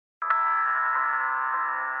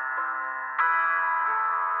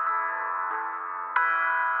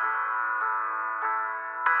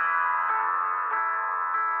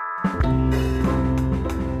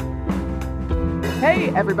Hey,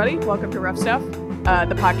 everybody. Welcome to Rough Stuff,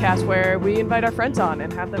 the podcast where we invite our friends on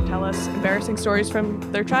and have them tell us embarrassing stories from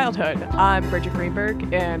their childhood. I'm Bridget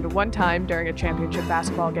Greenberg, and one time during a championship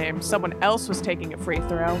basketball game, someone else was taking a free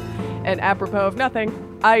throw, and apropos of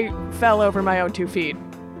nothing, I fell over my own 2 feet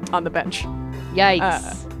on the bench.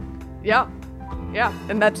 Yikes. Yeah,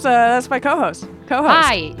 and that's my co-host.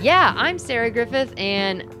 Hi, yeah, I'm Sarah Griffith,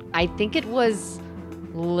 and I think it was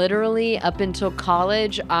literally up until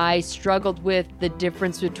college, I struggled with the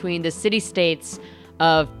difference between the city-states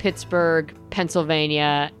of Pittsburgh,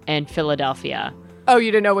 Pennsylvania, and Philadelphia. Oh,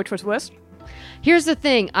 you didn't know which was which? Here's the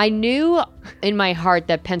thing. I knew in my heart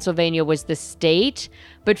that Pennsylvania was the state,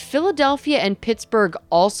 but Philadelphia and Pittsburgh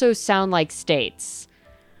also sound like states.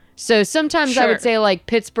 So sometimes I would say like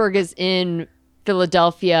Pittsburgh is in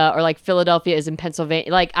Philadelphia or like Philadelphia is in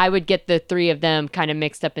Pennsylvania. Like I would get the three of them kind of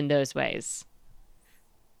mixed up in those ways.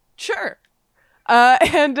 Sure.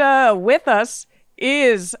 And with us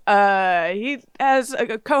is, he has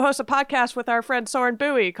a co-host a podcast with our friend Soren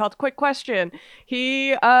Bowie called Quick Question.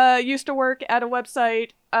 He used to work at a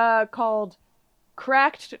website called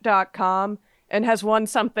cracked.com and has won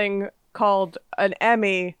something called an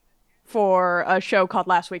Emmy for a show called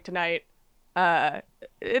Last Week Tonight.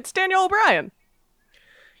 It's Daniel O'Brien.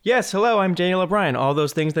 Yes, hello, I'm Daniel O'Brien. All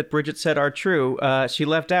those things that Bridget said are true. She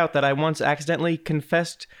left out that I once accidentally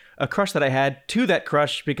confessed a crush that I had to that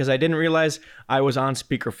crush because I didn't realize I was on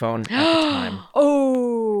speakerphone at the time.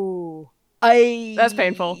 Oh, that's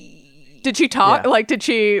painful. Did she talk? Yeah. Like,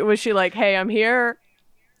 was she like, hey, I'm here?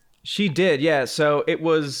 She did, yeah. So it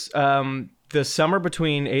was the summer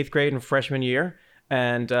between 8th grade and freshman year,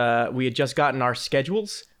 and we had just gotten our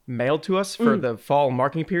schedules mailed to us for the fall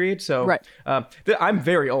marking period. So right. I'm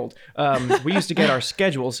very old. We used to get our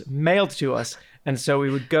schedules mailed to us. And so we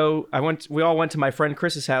would go, we all went to my friend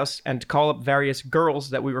Chris's house and call up various girls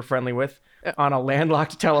that we were friendly with on a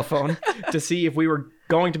landlocked telephone to see if we were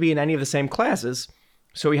going to be in any of the same classes.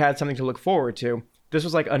 So we had something to look forward to. This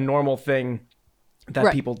was like a normal thing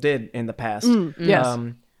that people did in the past. Yes.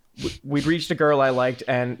 We'd reached a girl I liked,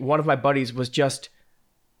 and one of my buddies was just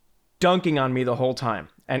dunking on me the whole time.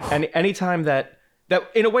 And anytime that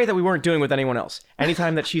in a way that we weren't doing with anyone else,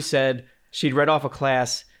 anytime that she said she'd read off a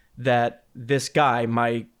class that this guy,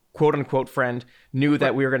 my quote-unquote friend, knew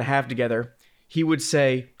that we were going to have together, he would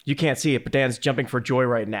say, "You can't see it, but Dan's jumping for joy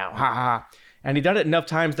right now. Ha ha." And he'd done it enough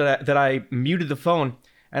times that I muted the phone,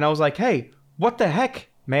 and I was like, "Hey, what the heck,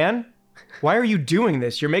 man? Why are you doing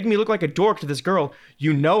this? You're making me look like a dork to this girl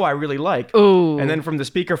you know I really like." Ooh. And then from the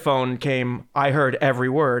speakerphone came, "I heard every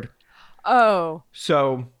word." Oh.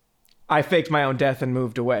 So I faked my own death and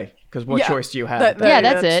moved away, because what choice do you have?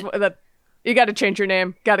 That's it. You got to change your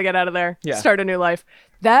name. Got to get out of there. Yeah. Start a new life.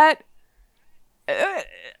 That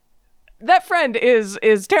friend is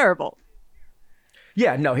terrible.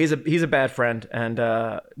 Yeah, no, he's a bad friend, and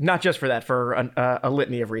not just for that, for a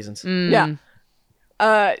litany of reasons. Yeah.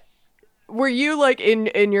 Were you like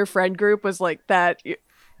in your friend group? Was like that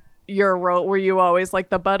your role? Were you always like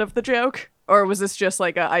the butt of the joke, or was this just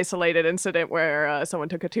like an isolated incident where someone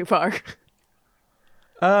took it too far?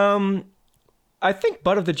 I think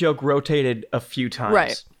butt of the joke rotated a few times.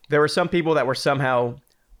 Right. There were some people that were somehow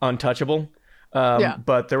untouchable.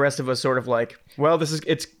 But the rest of us sort of like, well,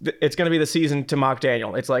 it's going to be the season to mock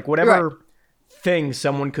Daniel. It's like whatever thing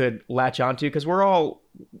someone could latch onto, because we're all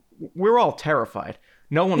terrified.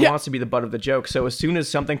 No one wants to be the butt of the joke. So as soon as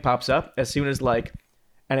something pops up, as soon as like,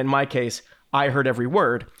 and in my case, I heard every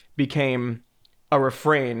word became a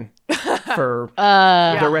refrain for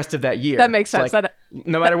the rest of that year. That makes sense. Like,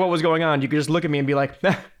 no matter what was going on, you could just look at me and be like,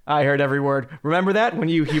 I heard every word. Remember that when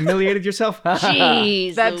you humiliated yourself?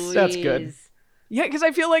 Jeez, that's good. Yeah, because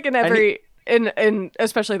I feel like in every in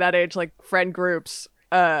especially that age, like friend groups,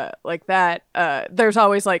 like that, there's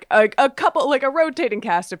always like a couple, like a rotating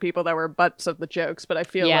cast of people that were butts of the jokes. But I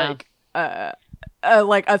feel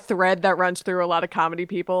like a thread that runs through a lot of comedy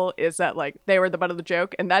people is that like they were the butt of the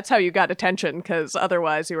joke, and that's how you got attention, because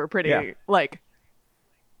otherwise you were pretty like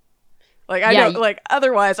I know, like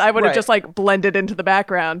otherwise I would have just like blended into the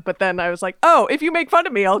background. But then I was like, oh, if you make fun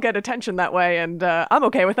of me, I'll get attention that way, and I'm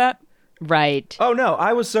okay with that. Right. Oh no,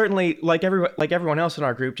 I was certainly like everyone else in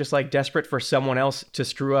our group, just like desperate for someone else to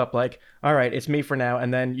screw up. Like, all right, it's me for now,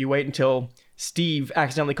 and then you wait until Steve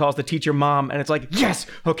accidentally calls the teacher mom, and it's like, yes,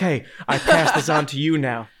 okay, I pass this on to you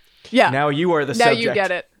now. Yeah. Now you are the subject. Now you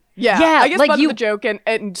get it. Yeah. I guess like the joke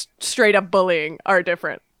and straight up bullying are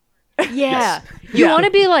different. Yeah. You want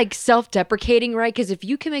to be like self-deprecating, right? Because if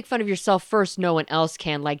you can make fun of yourself first, no one else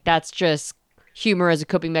can. Like that's just humor as a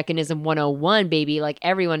coping mechanism 101, baby. Like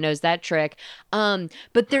everyone knows that trick.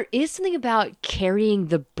 But there is something about carrying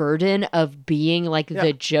the burden of being like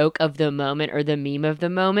the joke of the moment or the meme of the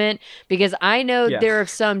moment. Because I know there are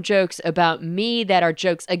some jokes about me that are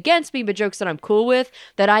jokes against me, but jokes that I'm cool with,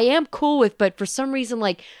 that I am cool with. But for some reason,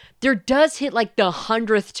 like, there does hit like the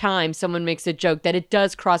 100th time someone makes a joke that it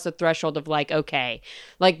does cross a threshold of like, okay,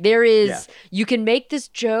 like there is, you can make this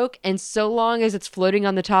joke and so long as it's floating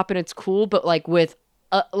on the top and it's cool, but like with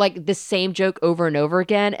like the same joke over and over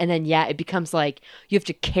again. And then, it becomes like you have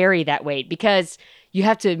to carry that weight because you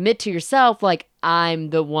have to admit to yourself, like,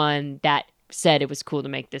 I'm the one that said it was cool to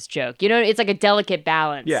make this joke. You know, it's like a delicate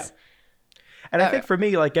balance. Yeah. And I think for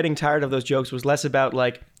me, like, getting tired of those jokes was less about,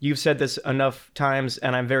 like, you've said this enough times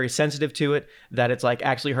and I'm very sensitive to it, that it's, like,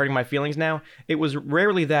 actually hurting my feelings now. It was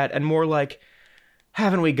rarely that, and more like,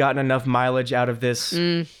 haven't we gotten enough mileage out of this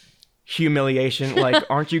humiliation? Like,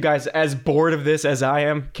 aren't you guys as bored of this as I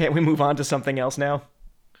am? Can't we move on to something else now?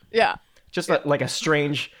 Yeah. Just like a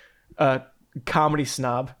strange comedy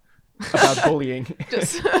snob about bullying.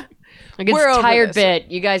 Just... Like it's tired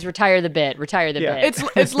bit. You guys retire the bit. Retire the bit.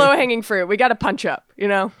 It's low hanging fruit. We got to punch up, you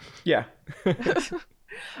know? Yeah.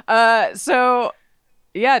 So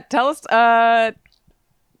yeah, tell us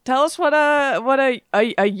what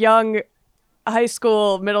a young high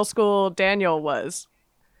school, middle school Daniel was.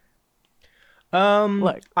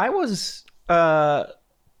 Look, I was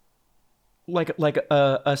like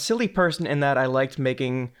a silly person in that I liked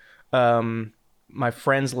making my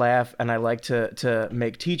friends laugh, and I like to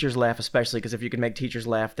make teachers laugh, especially because if you can make teachers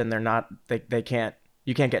laugh, then you can't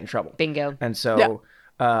get in trouble. Bingo. And so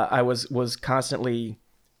I was constantly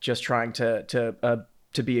just trying to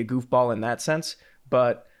be a goofball in that sense,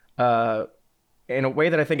 but in a way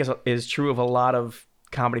that I think is true of a lot of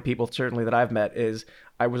comedy people, certainly that I've met, is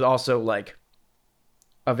I was also like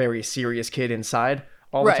a very serious kid inside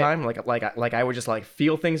all the time. Like I would just like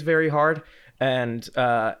feel things very hard, and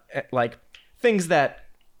like things that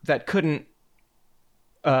couldn't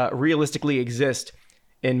realistically exist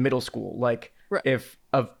in middle school. Like if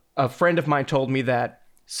a friend of mine told me that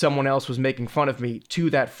someone else was making fun of me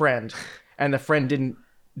to that friend and the friend didn't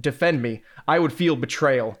defend me, I would feel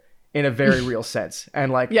betrayal in a very real sense,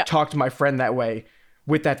 and like talk to my friend that way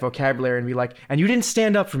with that vocabulary and be like, and you didn't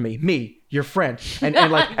stand up for me, your friend, and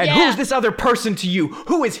like, and who's this other person to you?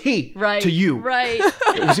 Who is he to you? Right.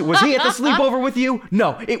 Was he at the sleepover with you?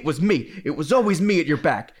 No, it was me. It was always me at your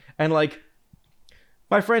back. And like,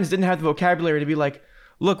 my friends didn't have the vocabulary to be like,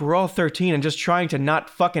 look, we're all 13 and just trying to not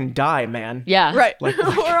fucking die, man. Yeah. Right. Like,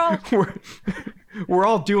 we're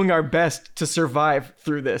all doing our best to survive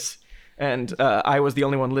through this. And I was the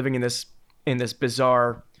only one living in this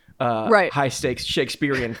bizarre, high stakes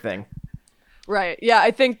Shakespearean thing. Right. Yeah,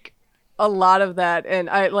 I think a lot of that, and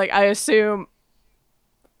I assume,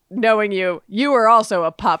 knowing you were also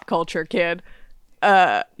a pop culture kid.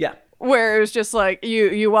 Yeah. Where it was just like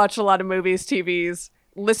you watch a lot of movies, TVs,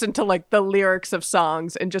 listen to like the lyrics of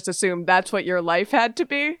songs, and just assume that's what your life had to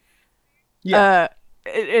be. Yeah.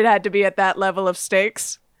 It had to be at that level of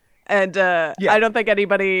stakes. And I don't think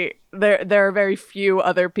anybody there are very few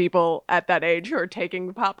other people at that age who are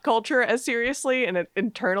taking pop culture as seriously and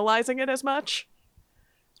internalizing it as much.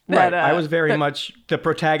 Right. I was very much the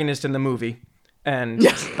protagonist in the movie, and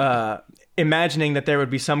imagining that there would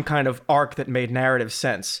be some kind of arc that made narrative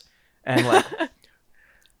sense, and like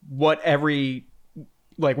what every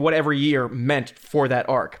year meant for that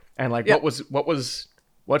arc, and like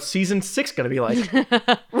what's season 6 gonna be like.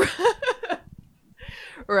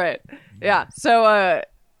 Right. Yeah. So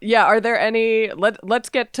are there any let's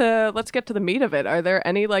get to the meat of it. Are there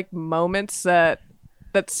any like moments that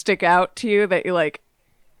stick out to you that you like,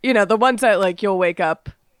 you know, the ones that like you'll wake up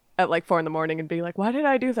at like 4 a.m. and be like, why did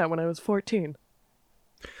I do that when I was 14?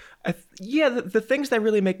 The things that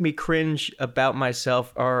really make me cringe about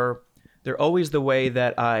myself they're always the way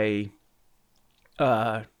that I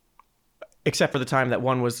except for the time that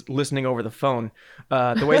one was listening over the phone,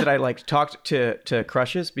 the way that I like talked to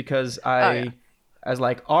crushes, because as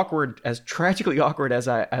like awkward, as tragically awkward as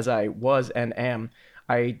I was and am,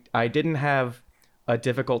 I didn't have a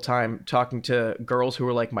difficult time talking to girls who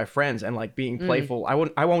were like my friends and like being playful.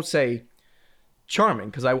 I won't say charming,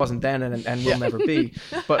 because I wasn't then and will never be,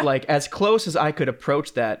 but like as close as I could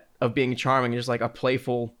approach that of being charming, just like a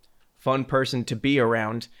playful, fun person to be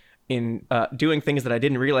around in doing things that I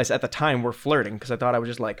didn't realize at the time were flirting, because I thought I was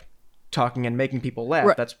just like talking and making people laugh.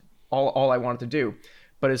 Right. That's all I wanted to do.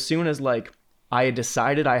 But as soon as like I had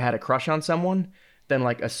decided I had a crush on someone, then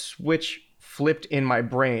like a switch flipped in my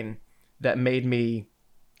brain that made me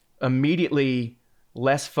immediately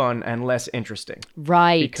less fun and less interesting.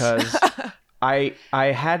 Right. Because I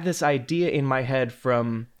had this idea in my head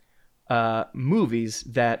from movies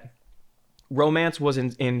that romance was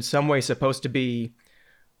in some way supposed to be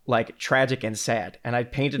like tragic and sad, and I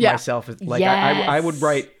painted myself as like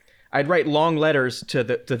I'd write long letters to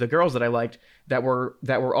the girls that I liked that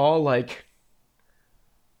were all like,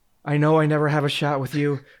 I know I never have a shot with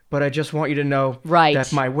you, but I just want you to know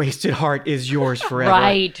that my wasted heart is yours forever.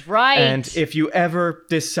 Right. And if you ever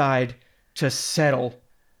decide to settle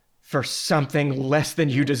for something less than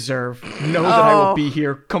you deserve, know that I will be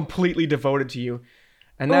here completely devoted to you.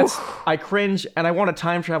 And that's, I cringe, and I want to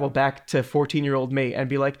time travel back to 14-year-old me and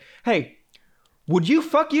be like, hey, would you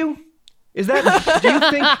fuck you? Is that, do you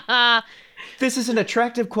think this is an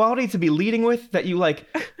attractive quality to be leading with? That you like,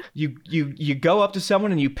 you go up to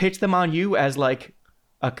someone and you pitch them on you as like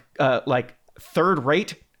a like third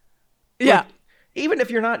rate? Yeah. Like, even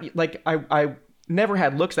if you're not, like, I never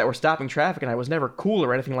had looks that were stopping traffic, and I was never cool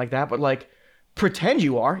or anything like that, but like, pretend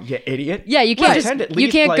you are, you idiot. Yeah, you can't you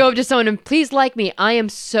can't like, go up to someone and please like me. I am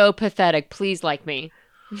so pathetic. Please like me.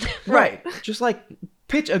 Right. Just like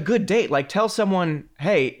pitch a good date. Like tell someone,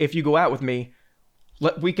 hey, if you go out with me,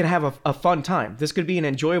 we can have a fun time. This could be an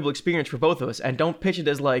enjoyable experience for both of us. And don't pitch it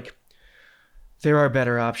as like, there are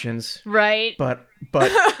better options. Right. But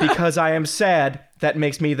because I am sad, that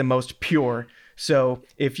makes me the most pure. So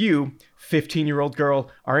if you, 15-year-old girl,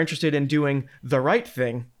 are interested in doing the right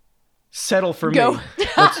thing, settle for me. Go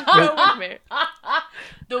with me.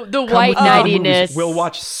 The white knightiness. We'll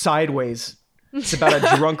watch Sideways. It's about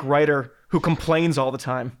a drunk writer who complains all the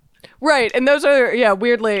time. Right, and those are,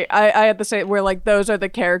 weirdly, I had the same, where, like, those are the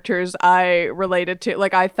characters I related to.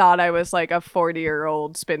 Like, I thought I was, like, a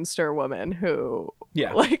 40-year-old spinster woman who,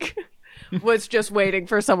 like, was just waiting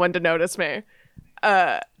for someone to notice me.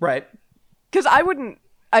 Right. Because I wouldn't,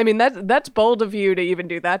 I mean, that's bold of you to even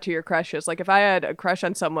do that to your crushes. Like, if I had a crush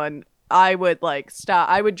on someone, I would, like, stop.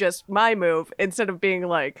 I would just, my move, instead of being,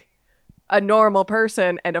 like, a normal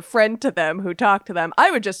person and a friend to them who talked to them,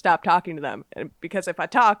 I would just stop talking to them. And because if I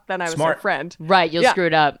talked, then I was their friend. Right, you'll screw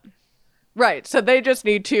it up. Right, so they just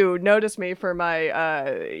need to notice me for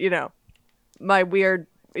my, my weird,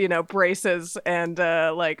 braces and,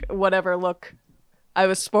 like, whatever look I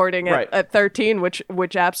was sporting at 13,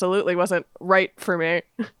 which absolutely wasn't right for me.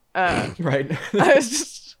 Right. I was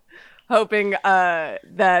just hoping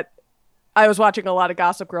that I was watching a lot of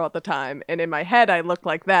Gossip Girl at the time, and in my head I looked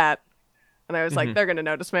like that. And I was like, they're going to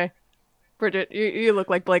notice me. Bridget, you look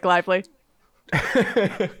like Blake Lively.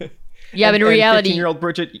 Yeah, but in reality... 15-year-old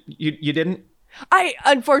Bridget, you didn't? I,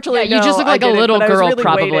 unfortunately, you just look like a little girl, really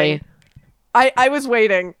probably. Waiting. I was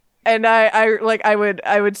waiting, and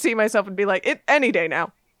I would see myself and be like, any day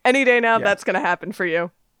now, that's going to happen for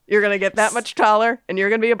you. You're going to get that much taller, and you're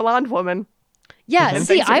going to be a blonde woman. Yeah, and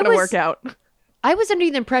things are going to work out. I was under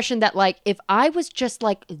the impression that, like, if I was just,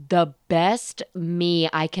 like, the best me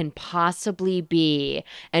I can possibly be,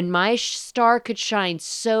 and my star could shine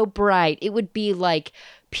so bright, it would be, like,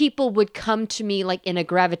 people would come to me, like, in a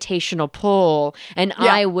gravitational pull, and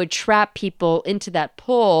I would trap people into that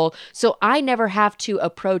pull, so I never have to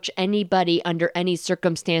approach anybody under any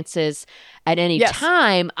circumstances at any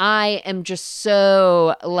time. I am just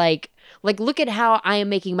so, like, look at how I am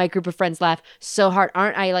making my group of friends laugh so hard.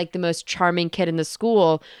 Aren't I, like, the most charming kid in the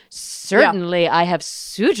school? Certainly, I have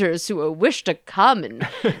suitors who will wish to come and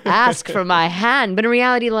ask for my hand. But in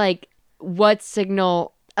reality, like, what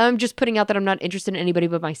signal? I'm just putting out that I'm not interested in anybody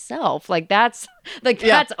but myself. Like, that's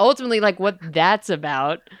ultimately, like, what that's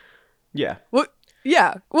about. Yeah. Well,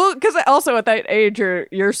 yeah. Well, because also at that age,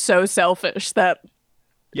 you're so selfish that...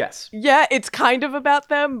 Yes. Yeah, it's kind of about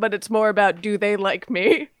them, but it's more about, do they like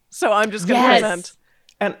me? So I'm just going to present.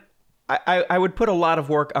 And I would put a lot of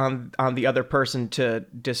work on the other person to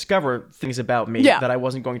discover things about me that I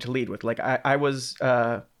wasn't going to lead with. Like, I was,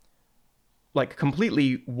 like,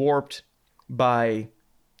 completely warped by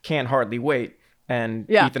Can't Hardly Wait and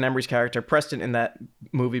Ethan Embry's character, Preston, in that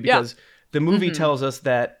movie, because the movie tells us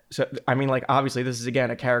that, so I mean, like, obviously this is,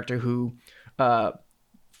 again, a character who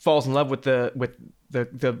falls in love with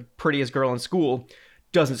the prettiest girl in school,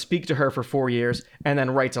 doesn't speak to her for 4 years, and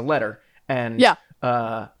then writes a letter. And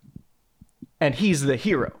and he's the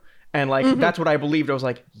hero. And like that's what I believed. I was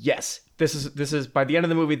like, yes, this is by the end of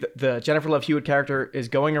the movie, the Jennifer Love Hewitt character is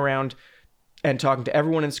going around and talking to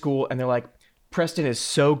everyone in school, and they're like, Preston is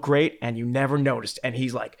so great, and you never noticed. And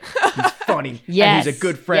he's like, he's funny, and he's a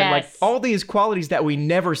good friend. Like all these qualities that we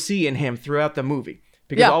never see in him throughout the movie,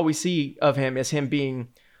 because all we see of him is him being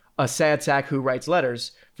a sad sack who writes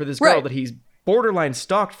letters for this girl that he's borderline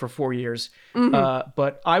stalked for 4 years.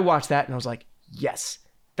 But I watched that and I was like, yes,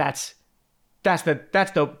 that's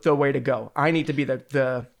the way to go. I need to be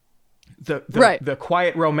the the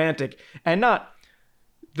quiet romantic, and not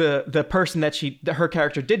the person that her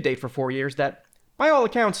character did date for 4 years. That, by all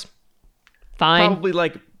accounts, Fine. probably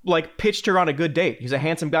like pitched her on a good date. He's a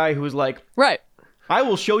handsome guy who was like, Right. I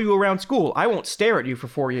will show you around school. I won't stare at you for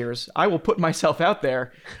 4 years. I will put myself out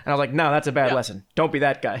there. And I was like, no, that's a bad lesson. Don't be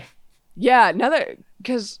that guy. Yeah,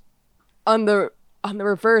 because on the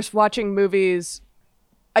reverse, watching movies,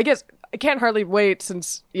 I guess I can't hardly wait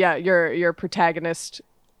since your protagonist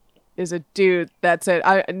is a dude. That's it.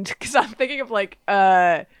 Because I'm thinking of like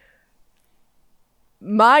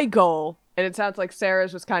my goal, and it sounds like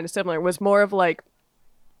Sarah's was kind of similar. Was more of like,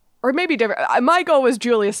 or maybe different. My goal was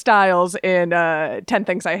Julia Stiles in 10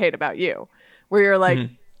 Things I Hate About You, where you're like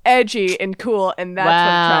edgy and cool, and that's what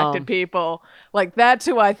attracted people. Like, that's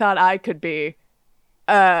who I thought I could be.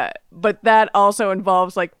 But that also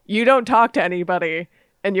involves, like, you don't talk to anybody,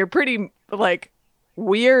 and you're pretty, like,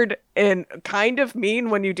 weird and kind of mean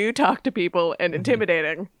when you do talk to people and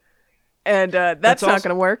intimidating. And that's not going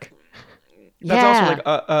to work. That's also like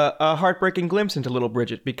a heartbreaking glimpse into Little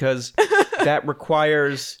Bridget, because that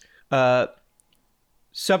requires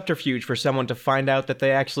subterfuge for someone to find out that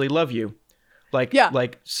they actually love you.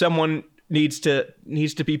 Like someone needs to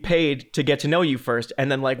be paid to get to know you first, and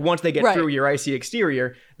then like once they get through your icy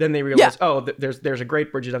exterior, then they realize, there's a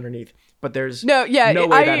great Bridget underneath. But there's no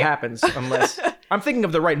way that happens unless I'm thinking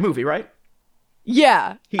of the right movie, right?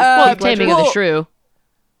 Yeah. Taming of the Shrew.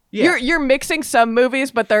 Yeah. You're mixing some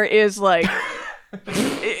movies, but there is like,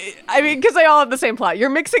 I mean, because they all have the same plot. You're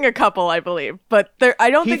mixing a couple, I believe, but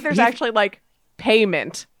I don't think there's actually like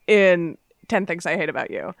payment in 10 Things I Hate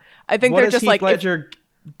About You. I think they're just like. What does Heath Ledger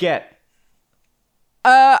get?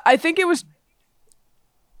 I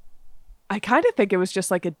kind of think it was just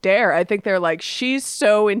like a dare. I think they're like, she's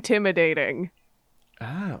so intimidating.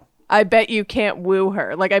 Oh. I bet you can't woo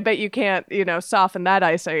her. Like, I bet you can't, soften that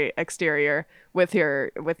icy exterior with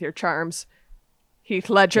your charms. Heath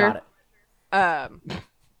Ledger. Got it.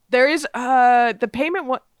 There is the payment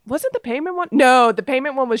one. Was it the payment one? No, the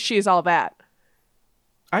payment one was She's All That.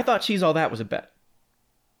 I thought She's All That was a bet.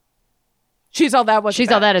 She's All That was. She's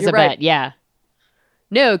All That is a bet. Yeah.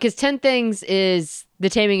 No, because 10 Things is the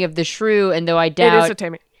Taming of the Shrew, and though I doubt it is a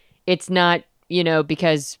taming. It's not,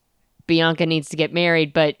 because Bianca needs to get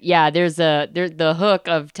married, but yeah, there's the hook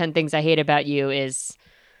of 10 Things I Hate About You is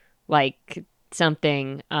like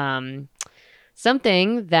something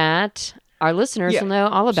that our listeners will know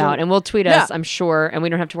all about, and will tweet us, I'm sure, and we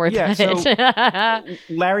don't have to worry about it.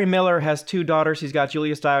 Larry Miller has 2 daughters. He's got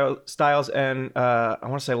Julia Stiles and I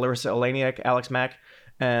want to say Larissa Eleniak, Alex Mack,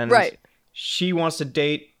 and she wants to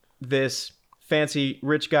date this fancy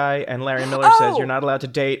rich guy, and Larry Miller says you're not allowed to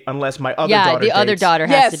date unless my other daughter dates. other daughter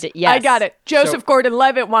has to date. Yes, I got it. Joseph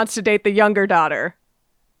Gordon-Levitt wants to date the younger daughter.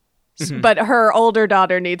 But her older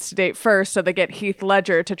daughter needs to date first, so they get Heath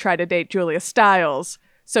Ledger to try to date Julia Stiles,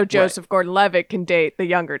 so Joseph Gordon-Levitt can date the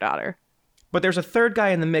younger daughter. But there's a third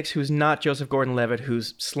guy in the mix who's not Joseph Gordon-Levitt,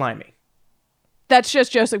 who's slimy. That's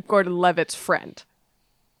just Joseph Gordon-Levitt's friend.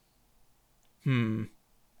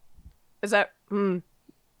 Is that...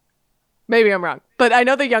 Maybe I'm wrong. But I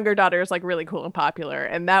know the younger daughter is like really cool and popular,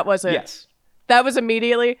 and that wasn't... Yes. That was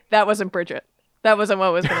immediately... That wasn't Bridget. That wasn't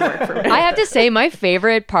what was going to work for me. I have to say, my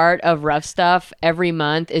favorite part of Rough Stuff every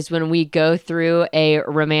month is when we go through a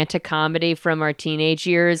romantic comedy from our teenage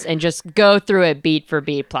years and just go through it beat for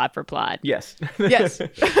beat, plot for plot. Yes. Yes.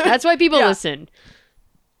 That's why people listen.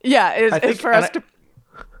 Yeah, it's for us to...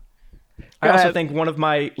 I also think one of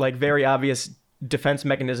my like very obvious defense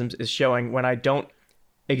mechanisms is showing when I don't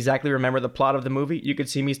exactly remember the plot of the movie. You could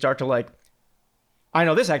see me start to like, I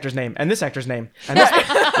know this actor's name and this actor's name and this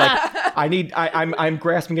I'm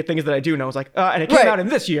grasping at things that I do know. It's like, and it came out in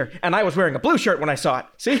this year, and I was wearing a blue shirt when I saw it.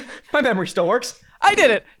 See, my memory still works. I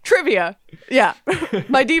did it. Trivia. Yeah,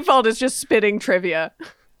 my default is just spitting trivia.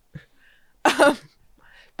 But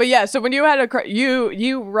yeah, so when you had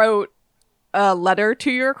you wrote a letter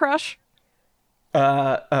to your crush.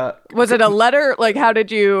 Was it a letter? Like, how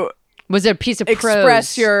did you? Was it a piece of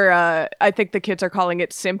express prose? Your? I think the kids are calling it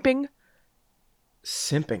simping.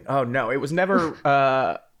 Simping. Oh no, it was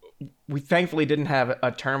never. We thankfully didn't have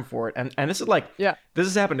a term for it, and this is like this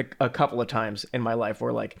has happened a couple of times in my life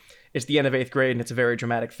where like it's the end of 8th grade and it's a very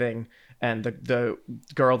dramatic thing, and the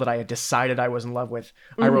girl that I had decided I was in love with,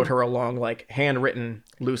 I wrote her a long like handwritten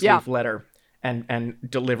loose leaf letter and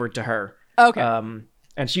delivered to her. Okay.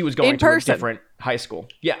 And she was going to a different high school.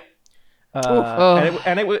 Yeah.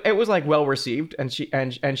 And it was like well received, and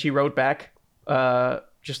she wrote back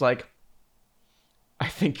just like, I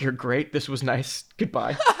think you're great. This was nice.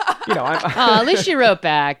 Goodbye. At least she wrote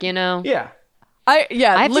back, Yeah.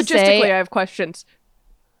 Logistically, I have questions.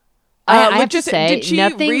 I have to say, did she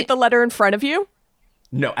nothing. read the letter in front of you?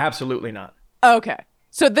 No, absolutely not. Okay.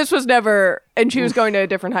 So this was never, and she was going to a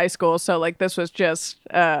different high school, so like this was just,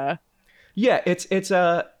 Yeah, it's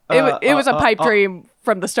a. it was a pipe dream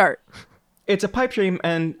from the start. It's a pipe dream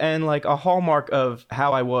and like a hallmark of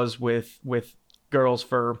how I was with girls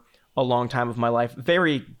for a long time of my life.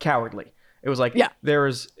 Very cowardly. It was like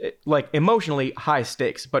there's like emotionally high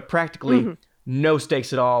stakes, but practically no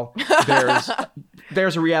stakes at all.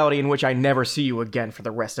 There's a reality in which I never see you again for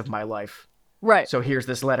the rest of my life. Right. So here's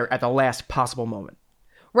this letter at the last possible moment.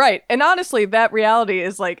 Right. And honestly, that reality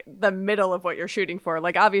is like the middle of what you're shooting for.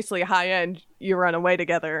 Like obviously high end, you run away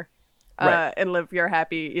together Right. and live your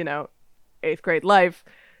happy, 8th grade life.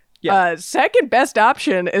 Yeah. Second best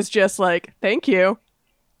option is just like, thank you.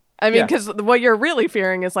 I mean, Yeah. because what you're really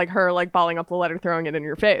fearing is like her like balling up the letter, throwing it in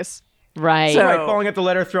your face. Right. So- Right, balling up the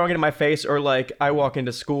letter, throwing it in my face, or like I walk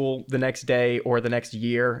into school the next day or the next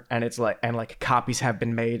year, and it's like copies have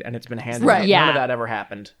been made and it's been handed Right. out. Yeah. None of that ever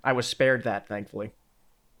happened. I was spared that, thankfully.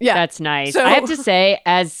 Yeah. That's nice. So- I have to say,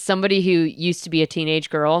 as somebody who used to be a teenage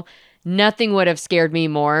girl, nothing would have scared me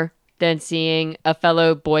more than seeing a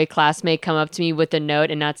fellow boy classmate come up to me with a note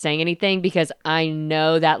and not saying anything, because I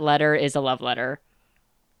know that letter is a love letter.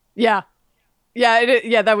 Yeah.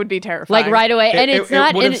 Yeah, that would be terrifying. Like right away. And it's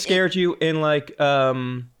not. It would have and scared you in like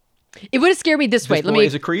it would have scared me this way. this Let boy me.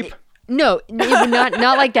 is a creep. No, it would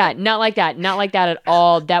not like that. Not like that. Not like that at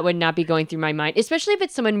all. That would not be going through my mind, especially if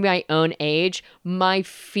it's someone my own age. My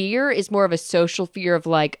fear is more of a social fear of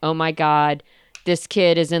like, oh my God, this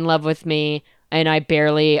kid is in love with me. And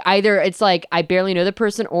either it's like I barely know the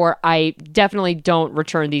person, or I definitely don't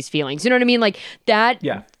return these feelings. You know what I mean? Like that.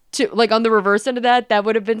 Yeah. Like on the reverse end of that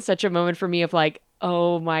would have been such a moment for me of like,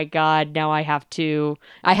 oh my God, now I have to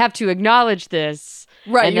acknowledge this.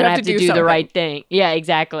 Right, And you then I have have to to do do the something. right thing. Yeah,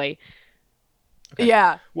 exactly.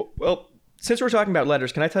 Yeah. Well, since we're talking about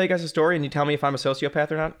letters, can I tell you guys a story and you tell me if I'm a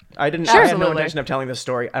sociopath or not? I Sure. had no Absolutely. intention of telling this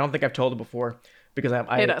story. I don't think I've told it before because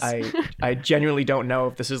Hit us. I genuinely don't know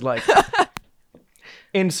if this is like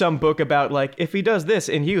in some book about like if he does this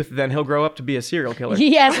in youth, then he'll grow up to be a serial killer.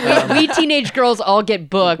 Yes, we teenage girls all get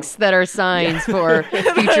books that are signs for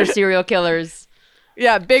future serial killers.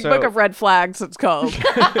 Yeah, Big So- Book of Red Flags, it's called.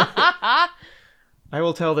 I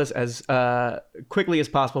will tell this as quickly as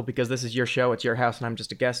possible because this is your show, it's your house, and I'm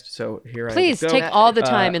just a guest. So here Please I go. take all the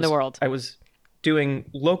time in the world. I was doing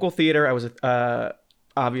local theater. I was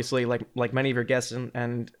obviously like many of your guests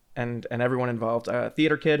and everyone involved, a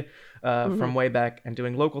theater kid from way back, and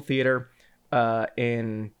doing local theater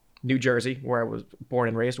in New Jersey, where I was born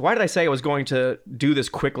and raised. Why did I say I was going to do this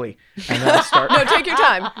quickly and then start? No, take your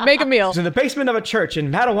time. Make a meal. I was in the basement of a church in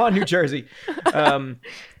Matawan, New Jersey.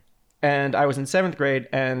 And I was in 7th grade,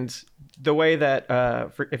 and the way that,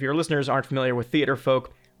 if your listeners aren't familiar with theater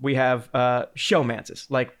folk, we have showmances.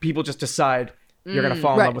 Like, people just decide you're going to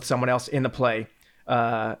fall in right. love with someone else in the play,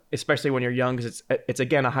 especially when you're young, because it's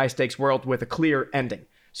again, a high-stakes world with a clear ending.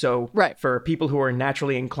 So Right. for people who are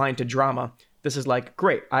naturally inclined to drama, this is like,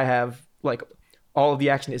 great, I have, like, all of the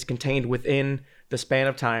action is contained within the span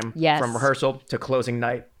of time Yes. from rehearsal to closing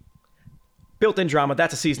night. Built-in drama,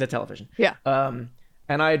 that's a season of television. Yeah.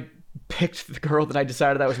 And I picked the girl that I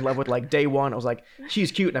decided I was in love with like day one. I was like, she's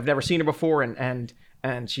cute and I've never seen her before, and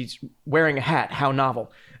she's wearing a hat. How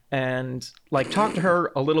novel. And like talked to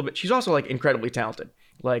her a little bit. She's also like incredibly talented.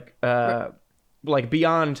 Like like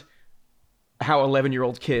beyond how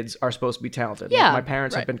 11-year-old kids are supposed to be talented. Yeah. Like, my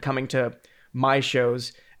parents Right. have been coming to my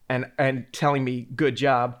shows and telling me good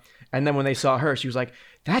job. And then when they saw her, she was like,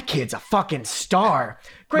 that kid's a fucking star.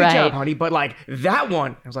 Great Right. job, honey. But like that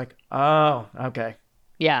one, I was like, oh, okay.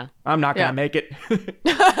 Yeah. I'm not gonna Yeah. make it.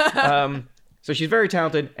 So she's very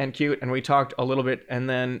talented and cute, and we talked a little bit, and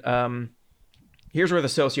then here's where the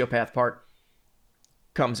sociopath part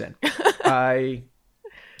comes in.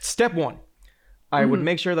 Step one, I would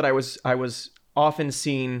make sure that I was often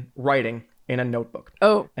seen writing in a notebook,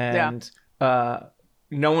 Oh, yeah. and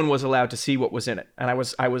no one was allowed to see what was in it, and I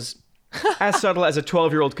was as subtle as a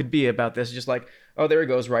 12-year-old could be about this, just like, oh, there he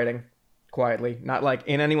goes writing. Quietly, not like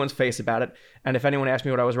in anyone's face about it. And if anyone asked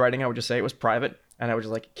me what I was writing, I would just say it was private, and I would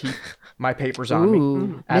just like keep my papers on Ooh,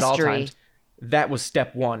 me at all mystery. times. That was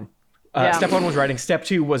step one. Yeah. Step one was writing. Step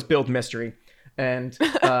two was build mystery, and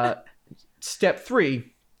step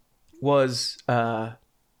three was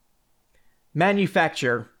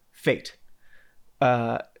manufacture fate.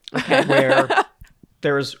 Where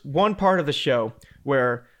there was one part of the show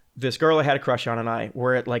where this girl I had a crush on and I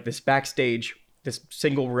were at like this backstage, this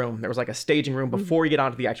single room. There was like a staging room before you get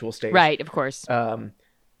onto the actual stage. Right, of course.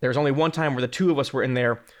 There was only one time where the two of us were in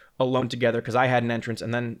there alone together because I had an entrance,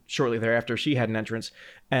 and then shortly thereafter she had an entrance.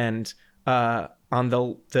 And on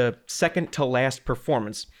the second to last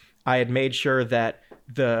performance, I had made sure that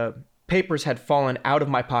the papers had fallen out of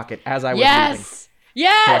my pocket as I was leaving. So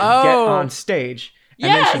I could get on stage,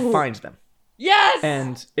 and then she finds them. Yes!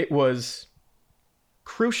 And it was,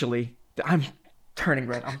 crucially, I'm turning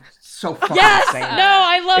red. I'm so fucking insane. No,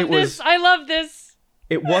 I love this. I love this.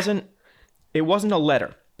 It wasn't a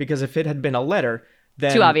letter, because if it had been a letter,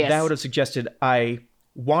 then Too obvious. that would have suggested I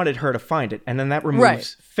wanted her to find it, and then that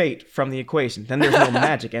removes fate from the equation. Then there's no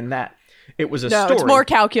magic in that. It was a story. It's more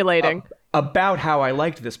calculating. About how I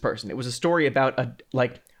liked this person. It was a story about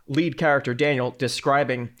lead character Daniel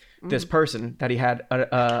describing this person that he had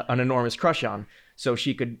an enormous crush on, so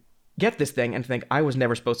she could get this thing and think, I was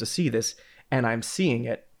never supposed to see this, and I'm seeing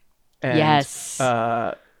it. And, Yes.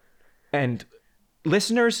 And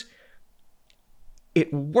listeners,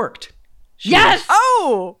 it worked. Yes!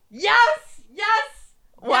 Oh! Yes! Yes!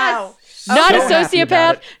 Wow. Not So a happy sociopath.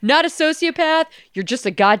 about it. Not a sociopath. You're just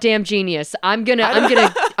a goddamn genius. I'm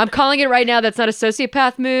calling it right now. That's not a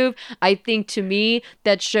sociopath move. I think, to me,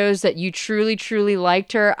 that shows that you truly, truly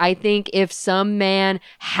liked her. I think if some man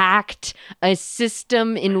hacked a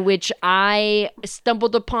system in which I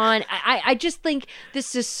stumbled upon, I just think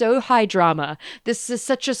this is so high drama. This is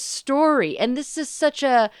such a story. And this is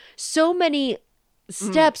so many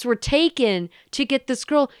steps were taken to get this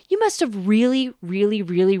girl. You must have really, really,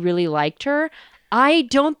 really, really liked her. I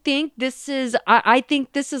don't think this is, I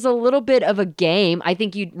think this is a little bit of a game. I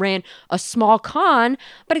think you ran a small con,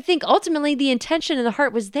 but I think ultimately the intention and the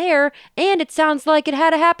heart was there, and it sounds like it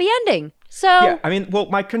had a happy ending. So, Yeah, I mean, well,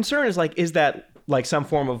 my concern is that some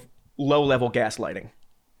form of low-level gaslighting?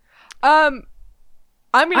 I'm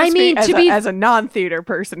going to speak to be- as a non-theater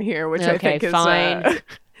person here, which I Okay, think is fine.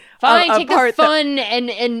 Fine, a take the part fun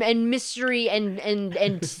and mystery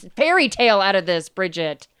and fairy tale out of this,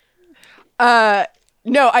 Bridget. No,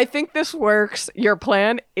 I think this works. Your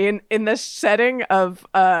plan in this setting of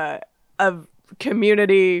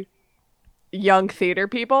community young theater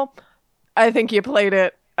people, I think you played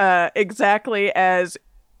it exactly as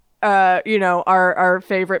our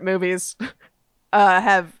favorite movies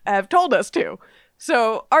have told us to.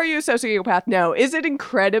 So, are you a sociopath? No. Is it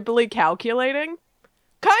incredibly calculating?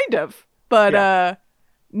 Kind of, but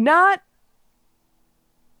not.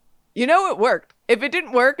 It worked. If it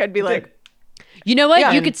didn't work, I'd be like, You know what?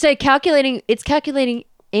 Yeah, You and- could say calculating. It's calculating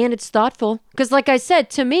and it's thoughtful. Because, like I said,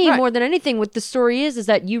 to me, Right. more than anything, what the story is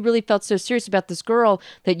that you really felt so serious about this girl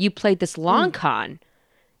that you played this long con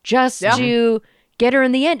just to get her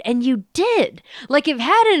in the end, and you did. Like, if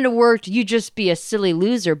hadn't worked, you'd just be a silly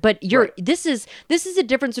loser. But this is a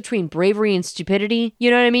difference between bravery and stupidity.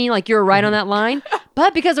 You know what I mean? Like, you're right on that line.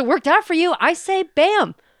 But because it worked out for you, I say,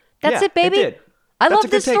 bam, that's it, baby. It did. I That's love a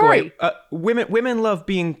good this story. takeaway. Women love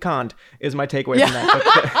being conned is my takeaway from that.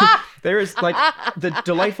 But there is the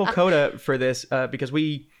delightful coda for this because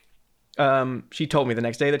she told me the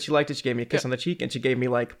next day that she liked it. She gave me a kiss on the cheek, and she gave me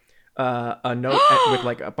a note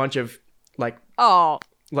with a bunch of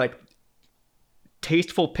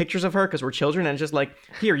tasteful pictures of her because we're children, and just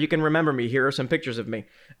here, you can remember me. Here are some pictures of me,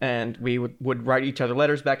 and we would write each other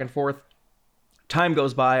letters back and forth. Time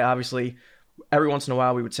goes by, obviously. Every once in a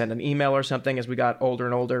while, we would send an email or something as we got older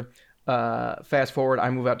and older. Fast forward, I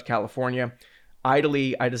move out to California.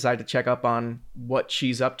 Idly, I decide to check up on what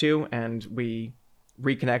she's up to, and we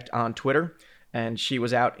reconnect on Twitter. And she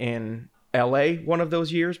was out in LA one of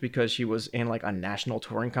those years because she was in a national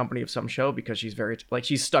touring company of some show because she's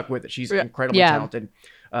she's stuck with it. She's incredibly talented.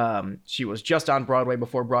 She was just on Broadway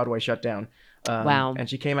before Broadway shut down. Wow. And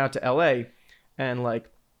she came out to LA, and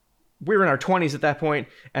we were in our 20s at that point,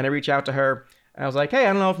 and I reached out to her, and I was like, hey,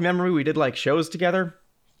 I don't know if you remember we did shows together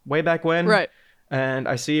way back when. right. And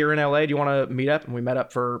I see you're in LA. Do you want to meet up? And we met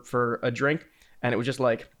up for a drink, and it was just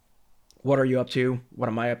what are you up to? What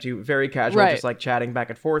am I up to? Very casual, Right. just chatting back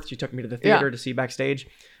and forth. She took me to the theater to see backstage,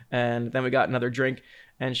 and then we got another drink,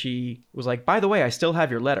 and she was like, by the way, I still have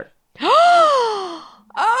your letter.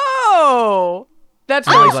 Oh, that's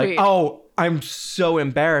I really was sweet. oh, I'm so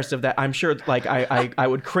embarrassed of that. I'm sure I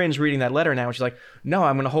would cringe reading that letter now. And she's like, no,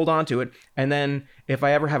 I'm going to hold on to it. And then if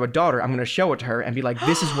I ever have a daughter, I'm going to show it to her and be like,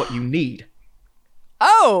 this is what you need.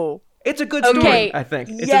 Oh, It's a good story, Okay. I think.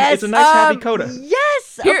 It's, Yes, it's a nice, happy coda. Yes.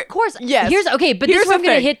 Yes, of course. Yes. Here's but Here's this is where I'm the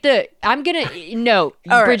gonna thing. hit the. No, All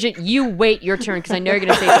right. Bridget, you wait your turn because I know you're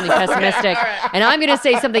gonna say something pessimistic, and I'm gonna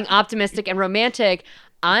say something optimistic and romantic.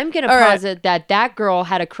 I'm gonna posit that girl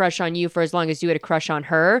had a crush on you for as long as you had a crush on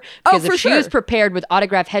her. Because for if she was sure. prepared with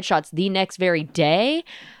autographed headshots the next very day,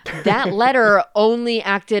 that letter only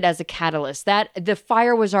acted as a catalyst. That the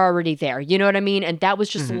fire was already there. You know what I mean? And that was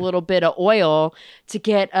just a little bit of oil to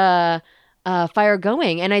get fire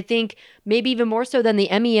going. And I think maybe even more so than the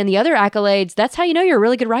Emmy and the other accolades, that's how you know you're a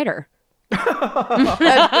really good writer.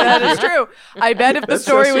 That is true. I bet if the That's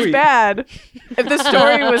so story was sweet. bad, if the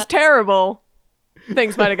story was terrible,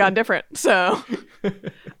 things might have gone different. So,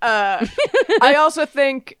 I also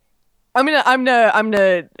think I'm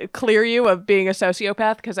gonna clear you of being a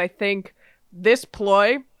sociopath because I think this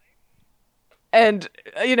ploy, and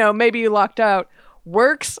maybe you locked out,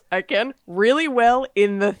 works again really well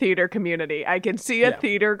in the theater community. I can see a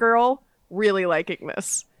theater girl really liking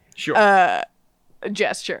this Sure.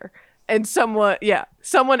 gesture, and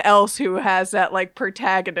someone else who has that like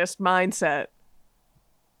protagonist mindset.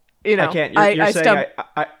 I can't. You're saying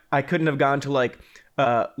stump- I couldn't have gone to like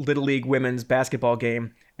Little League women's basketball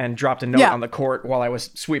game and dropped a note on the court while I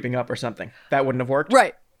was sweeping up or something. That wouldn't have worked.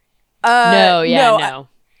 right. No.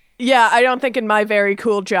 Yeah, I don't think in my very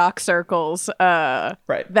cool jock circles,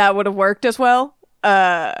 Right. that would have worked as well.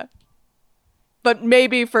 But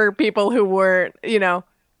maybe for people who weren't,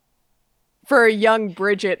 for a young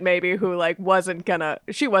Bridget, maybe who like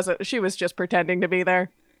she was just pretending to be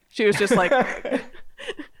there. She was just like,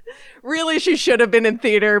 really, she should have been in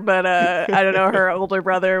theater, but I don't know. Her older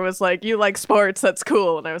brother was like, "You like sports? That's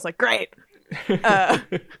cool," and I was like, "Great."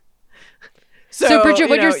 So, Bridget,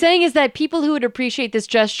 what you're saying is that people who would appreciate this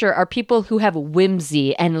gesture are people who have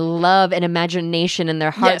whimsy and love and imagination in their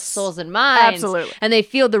hearts, Yes, souls, and minds. absolutely. And they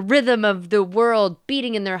feel the rhythm of the world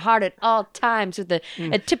beating in their heart at all times with a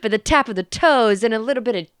tip of the tap of the toes and a little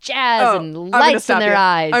bit of jazz and I'm gonna lights in stop their you.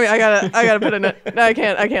 eyes. I mean, I gotta put in it. No, I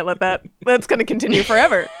can't let that. That's gonna continue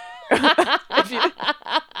forever.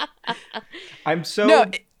 I'm so. No,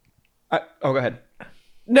 go ahead.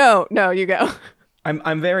 no, you go.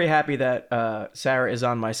 I'm very happy that Sarah is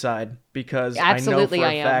on my side because Absolutely, I know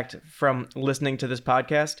I for am. a fact from listening to this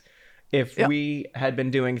podcast, if we had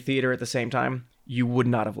been doing theater at the same time, you would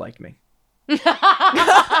not have liked me.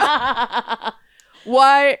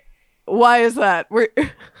 Why is that?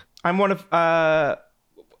 I'm one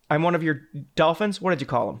of your dolphins. What did you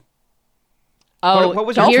call them? Oh, What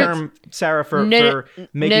was your here- term, Sarah, for No,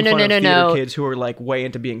 making no, fun of no, theater no. kids who are like way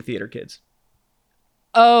into being theater kids?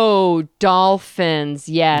 Oh, dolphins.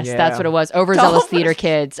 Yes, Yeah. that's what it was. Overzealous Dolphins. theater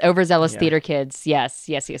kids. Overzealous Yeah. theater kids. Yes.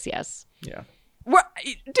 Yeah.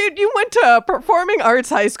 Dude, you went to performing arts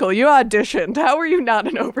high school. You auditioned. How are you not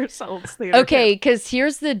an overzealous theater? Okay, kid? because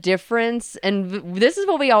here's the difference, and this is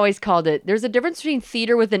what we always called it. There's a difference between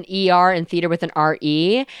theater with an ER and theater with an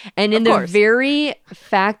RE. And in Of the course. very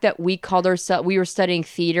fact that we called ourselves, we were studying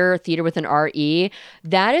theater with an RE,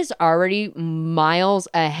 that is already miles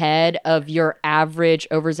ahead of your average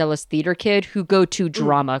overzealous theater kid who go to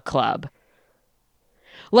drama club.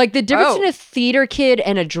 Like the difference Oh. in a theater kid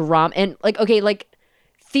and a drama, and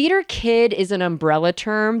theater kid is an umbrella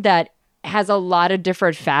term that has a lot of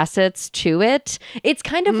different facets to it. It's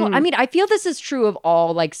kind of, I mean, I feel this is true of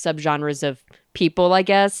all like subgenres of people, I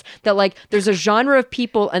guess, that like there's a genre of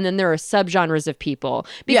people and then there are subgenres of people.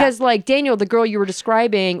 Because like Daniel, the girl you were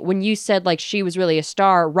describing, when you said like she was really a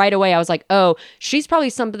star, right away I was like, oh, she's probably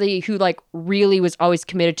somebody who like really was always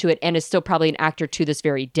committed to it and is still probably an actor to this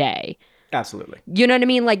very day. Absolutely. You know what I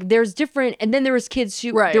mean? Like there's different, and then there was kids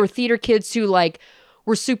who, Right. there were theater kids who like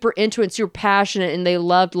were super into it, super passionate, and they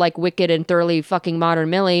loved like Wicked and Thoroughly Fucking Modern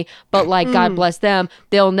Millie, but like God bless them,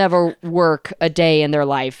 they'll never work a day in their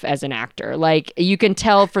life as an actor. Like you can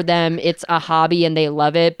tell for them it's a hobby and they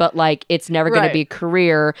love it, but like it's never going Right. to be a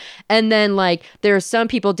career. And then like there are some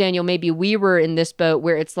people, Daniel, maybe we were in this boat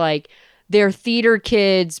where it's like they're theater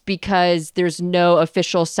kids because there's no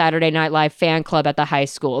official Saturday Night Live fan club at the high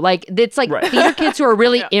school. Like it's like Right. theater kids who are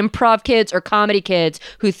really improv kids or comedy kids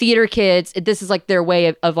who theater kids, this is like their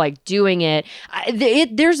way of like doing it.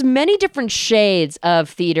 There's many different shades of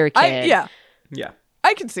theater kid. Yeah.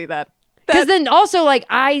 I can see that. Because then also, like,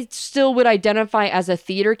 I still would identify as a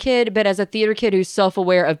theater kid, but as a theater kid who's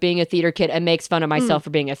self-aware of being a theater kid and makes fun of myself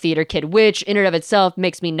for being a theater kid, which in and of itself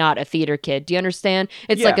makes me not a theater kid. Do you understand?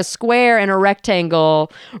 It's like Yeah. a square and a rectangle,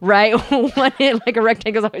 right? Like a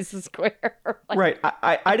rectangle's always a square. Like, Right.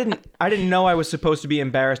 I didn't know I was supposed to be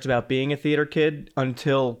embarrassed about being a theater kid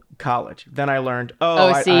until college. Then I learned,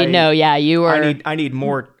 you were I need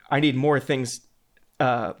more things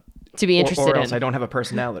to be interested or else in. I don't have a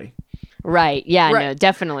personality. Right. Yeah, Right. no,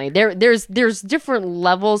 definitely. There's different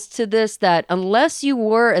levels to this that unless you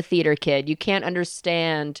were a theater kid, you can't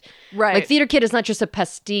understand. Right. Like theater kid is not just a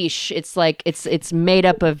pastiche. It's like it's made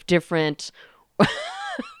up of different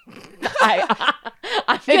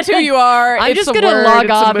It's who you are. I'm it's just a gonna word, log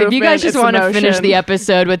it's a off. If you movement, guys just it's want to finish emotion. the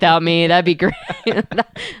episode without me, that'd be great.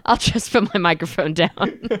 I'll just put my microphone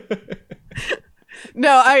down.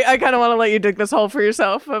 No, I kind of want to let you dig this hole for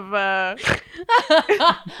yourself. Of I'm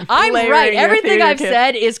layering right. your Everything theater I've kid.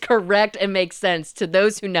 said is correct and makes sense to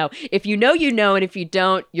those who know. If you know, you know, and if you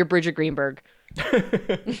don't, you're Bridget Greenberg.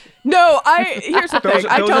 No, here's the Those,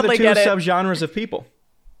 thing. I those are the totally two get it. subgenres of people.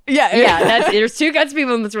 Yeah, Yeah, there's two kinds of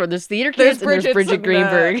people in this world. There's theater There's kids and there's Bridgets Bridget and,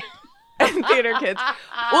 Greenberg. and theater kids.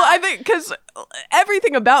 Well, I think because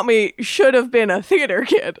everything about me should have been a theater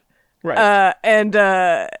kid, Right. and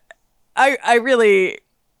I really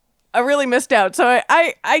missed out. So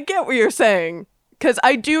I get what you're saying, because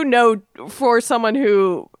I do know, for someone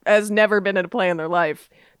who has never been in a play in their life,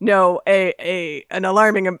 know an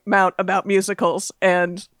alarming amount about musicals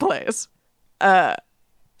and plays. So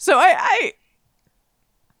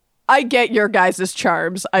I get your guys'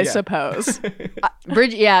 charms, I suppose.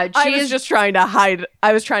 Bridget, yeah, I was just trying to hide.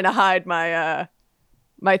 I was trying to hide my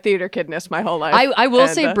my theater kidness my whole life. I will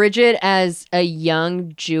And, say, Bridget, as a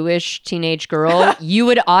young Jewish teenage girl, you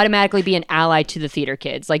would automatically be an ally to the theater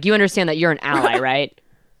kids. Like, you understand that you're an ally, right?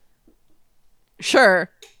 sure.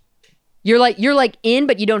 You're like in,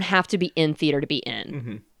 but you don't have to be in theater to be in.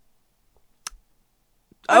 Mm-hmm.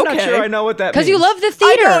 I'm not sure I know what that means. Because you love the I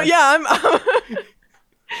theater. know, yeah,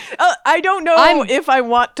 I don't know if I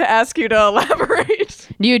want to ask you to elaborate.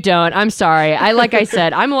 You don't. I'm sorry. Like I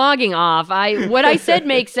said, I'm logging off. What I said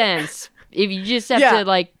makes sense. If you just have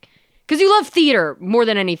to because you love theater more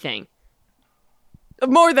than anything.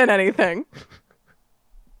 More than anything.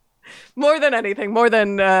 More than anything. More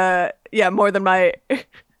than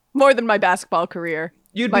more than my basketball career.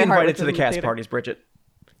 You'd My be heart invited was to the in cast theater. parties, Bridget.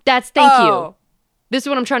 Thank you. This is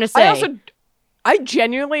what I'm trying to say. I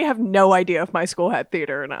genuinely have no idea if my school had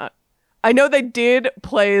theater or not. I know they did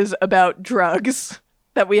plays about drugs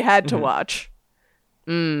that we had to watch.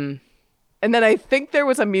 And then I think there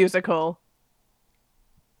was a musical.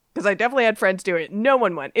 Because I definitely had friends do it. No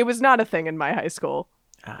one went. It was not a thing in my high school.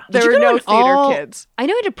 There were no theater kids. I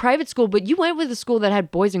know you did private school, but you went with a school that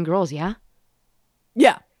had boys and girls, yeah?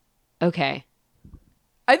 Yeah. Okay.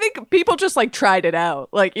 I think people just tried it out.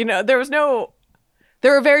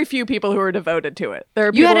 There were very few people who were devoted to it. There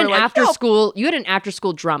were You people had who an were like, after "No." school. You had an after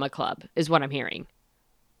school drama club, is what I'm hearing.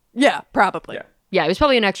 Yeah, probably. Yeah. Yeah, it was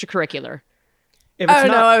probably an extracurricular. If I it's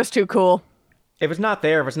don't know. not, I was too cool. if it's not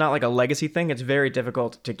there, if it's not like a legacy thing, it's very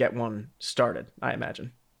difficult to get one started, I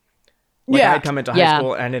imagine. I had come into high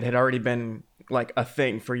school and it had already been like a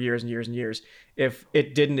thing for years and years and years. If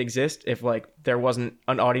it didn't exist, if there wasn't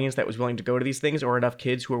an audience that was willing to go to these things or enough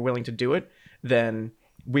kids who were willing to do it, then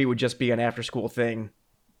we would just be an after school thing.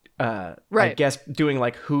 I guess doing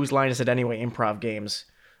Whose Line Is It Anyway improv games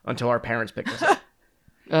until our parents picked us up.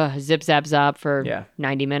 Zip zap zop for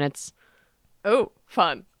 90 minutes. Oh,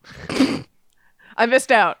 fun. I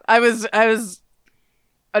missed out. I was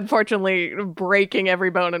unfortunately breaking every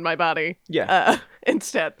bone in my body. Yeah.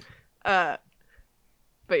 Instead. But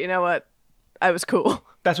you know what? I was cool.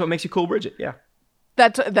 That's what makes you cool, Bridget. Yeah.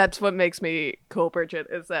 That's what makes me cool, Bridget,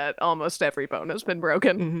 is that almost every bone has been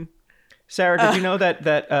broken. Mm-hmm. Sarah, did you know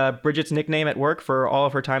that Bridget's nickname at work for all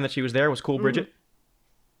of her time that she was there was Cool Bridget?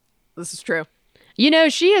 This is true. You know,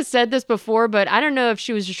 she has said this before, but I don't know if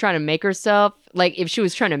she was just trying to make herself, if she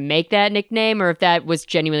was trying to make that nickname or if that was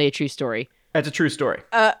genuinely a true story. That's a true story.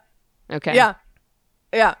 Okay. Yeah.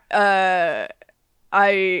 Yeah.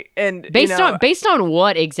 Based on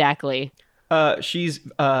what exactly? She's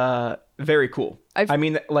very cool. I've- I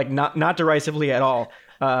mean, not derisively at all.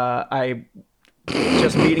 I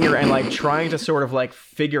just meeting her and trying to sort of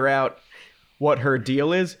figure out what her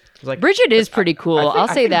deal is. Bridget is pretty cool. I'll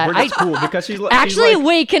say that. Bridget's cool because she's Actually, she's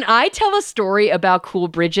wait, can I tell a story about Cool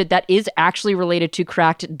Bridget that is actually related to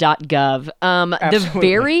cracked.gov?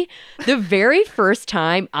 The very first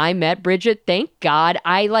time I met Bridget, thank God,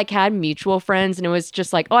 I had mutual friends and it was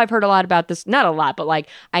just oh, I've heard a lot about this. Not a lot, but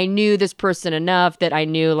I knew this person enough that I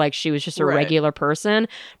knew she was just a regular person.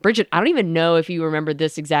 Bridget, I don't even know if you remember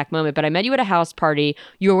this exact moment, but I met you at a house party.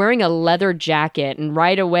 You were wearing a leather jacket and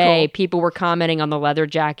right away people were commenting on the leather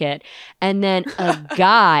jacket. And then a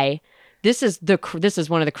guy, this is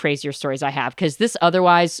one of the crazier stories I have because this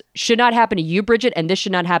otherwise should not happen to you, Bridget, and this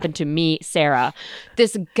should not happen to me, Sarah.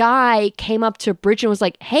 This guy came up to Bridget and was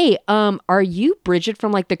like, "Hey, are you Bridget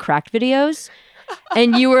from the Cracked videos?"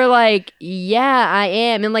 And you were like, yeah, I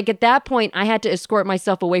am. And like at that point, I had to escort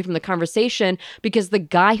myself away from the conversation because the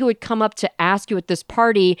guy who had come up to ask you at this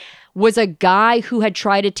party was a guy who had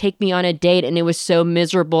tried to take me on a date, and it was so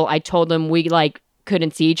miserable. I told him we like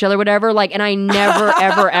couldn't see each other, whatever. Like, and I never,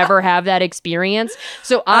 ever have that experience.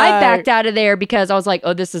 So I backed out of there because I was like,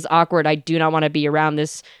 oh, this is awkward. I do not want to be around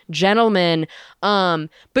this gentleman.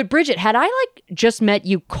 But Bridget, had I like just met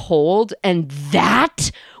you cold and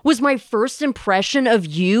that was my first impression of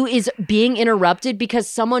you is being interrupted because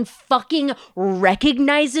someone fucking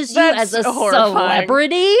recognizes you as a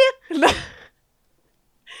celebrity?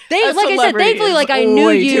 Like I said, thankfully, like I knew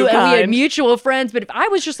you and we had mutual friends. But if I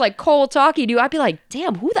was just like cold talking to you, I'd be like,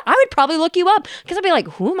 "Damn, I would probably look you up because I'd be like,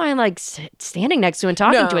 who am I like standing next to and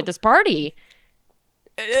talking to at this party?"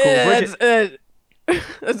 That's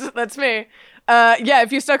me. Yeah,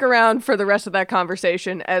 if you stuck around for the rest of that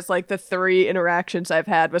conversation as like the 3 interactions I've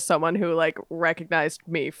had with someone who like recognized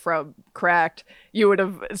me from Cracked, you would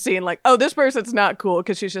have seen like, oh, this person's not cool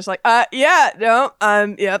because she's just like, yeah, no,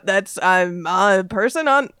 I'm a person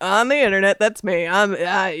on the internet. That's me.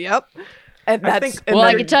 Yep. And that's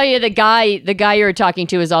I can tell you the guy you were talking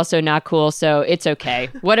to is also not cool, so it's okay.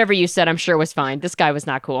 Whatever you said, I'm sure was fine. This guy was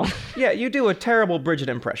not cool. Yeah, you do a terrible Bridget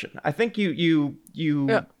impression. I think you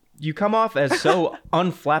come off as so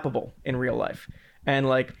unflappable in real life. And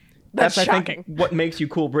like that's I think what makes you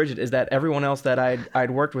cool Bridget is that everyone else that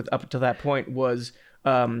I'd worked with up to that point was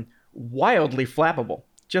wildly flappable.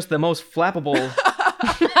 Just the most flappable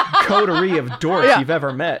coterie of dorks you've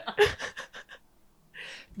ever met.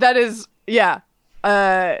 That is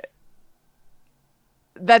that's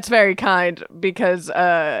very kind because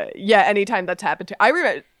anytime that's happened to I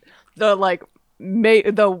remember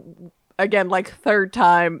the again like third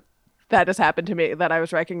time that has happened to me that I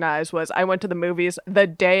was recognized was I went to the movies the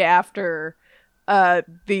day after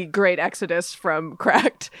the Great Exodus from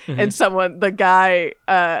Cracked, and the guy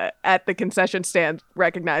at the concession stand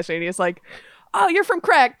recognized me and he's like, oh, you're from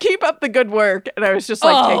Cracked, keep up the good work. And I was just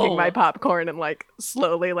like taking my popcorn and like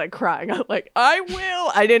slowly like crying. I was like, I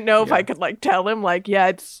will. I didn't know if I could like tell him like,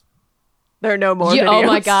 there are no more videos. Oh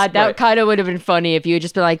my God, that kind of would have been funny if you had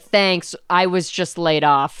just been like, thanks, I was just laid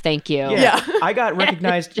off. Thank you. Yeah. I got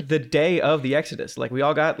recognized the day of the Exodus. Like we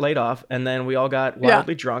all got laid off and then we all got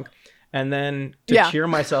wildly drunk. And then to cheer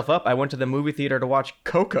myself up, I went to the movie theater to watch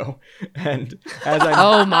Coco. And as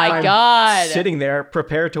I'm sitting there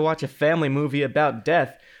prepared to watch a family movie about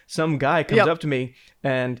death, some guy comes up to me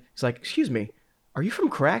and he's like, excuse me, are you from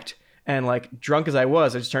Cracked? And like drunk as I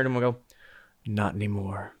was, I just turned to him and go, not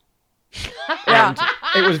anymore. And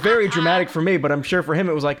it was very dramatic for me, but I'm sure for him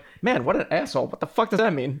it was like, man, what an asshole. What the fuck does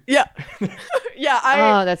that mean? Yeah.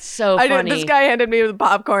 Oh, that's so funny. This guy handed me the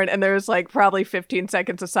popcorn and there was like probably 15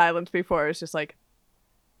 seconds of silence before. It was just like,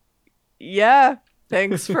 yeah,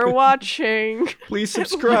 thanks for watching. Please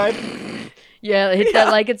subscribe. Hit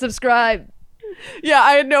that like and subscribe. Yeah,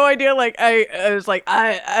 I had no idea. Like, I was like,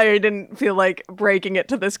 I didn't feel like breaking it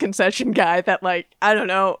to this concession guy that like, I don't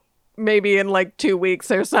know, maybe in like 2 weeks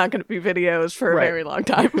there's not going to be videos for a very long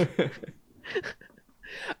time.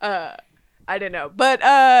 I don't know, but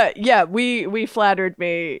we flattered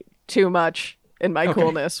me too much in my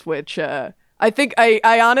coolness, which I think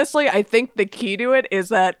I honestly think the key to it is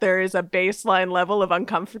that there is a baseline level of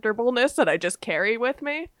uncomfortableness that I just carry with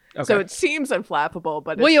me. Okay. So it seems unflappable,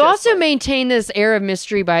 but you also maintain this air of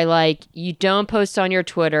mystery by like you don't post on your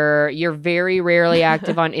Twitter, you're very rarely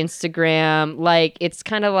active on Instagram. Like it's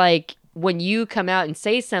kind of like when you come out and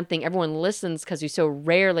say something, everyone listens because you so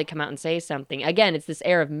rarely come out and say something. Again, it's this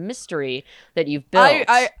air of mystery that you've built.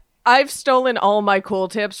 I've stolen all my cool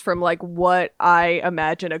tips from like what I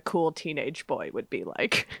imagine a cool teenage boy would be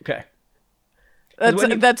like. Okay.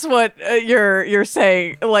 That's what you're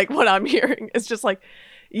saying. Like what I'm hearing. It's just like,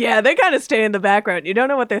 yeah, they kind of stay in the background. You don't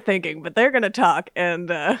know what they're thinking, but they're going to talk. And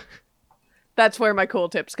that's where my cool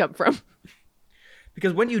tips come from.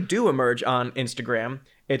 Because when you do emerge on Instagram,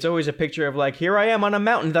 it's always a picture of like, here I am on a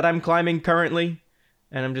mountain that I'm climbing currently.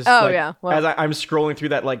 And I'm just as I'm scrolling through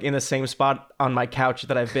that, like in the same spot on my couch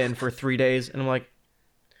that I've been for 3 days. And I'm like,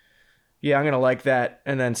 yeah, I'm going to like that.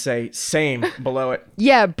 And then say same below it.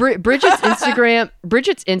 Yeah. Bridget's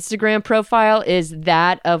Instagram profile is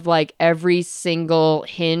that of like every single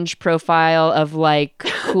Hinge profile of like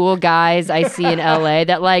cool guys I see in LA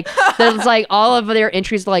that's like all of their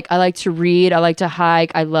entries. Like, I like to read. I like to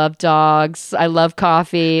hike. I love dogs. I love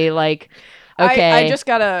coffee. Like, okay. I just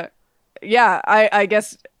gotta, I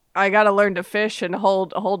guess I gotta learn to fish and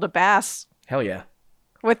hold a bass. Hell yeah.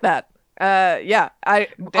 With that.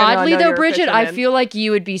 Oddly though, Bridget, I feel like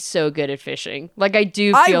you would be so good at fishing. Like I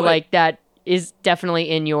do feel like that is definitely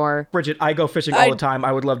in your... Bridget, I go fishing all the time.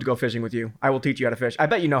 I would love to go fishing with you. I will teach you how to fish. I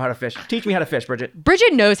bet you know how to fish. Teach me how to fish, Bridget.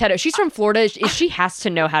 Bridget knows how to... She's from Florida. She has to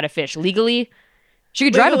know how to fish. Legally, she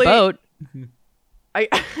could drive a boat.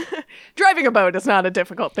 Driving a boat is not a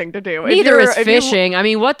difficult thing to do. Neither is fishing. I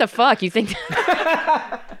mean, what the fuck? You think...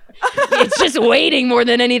 It's just waiting more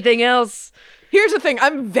than anything else. Here's the thing.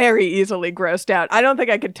 I'm very easily grossed out. I don't think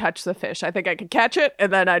I could touch the fish. I think I could catch it,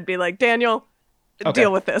 and then I'd be like, Daniel... Okay.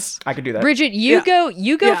 Deal with this. I could do that. Bridget, you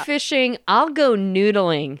go fishing. I'll go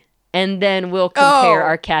noodling, and then we'll compare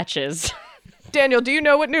our catches. Daniel, do you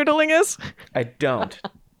know what noodling is? I don't.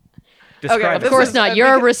 Describe of course not.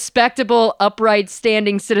 You're a respectable, upright,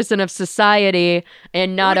 standing citizen of society,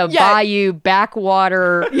 and not a bayou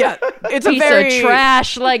backwater it's piece of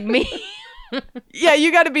trash like me. Yeah,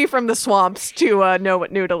 you got to be from the swamps to know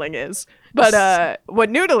what noodling is. But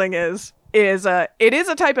what noodling is it is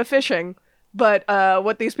a type of fishing. But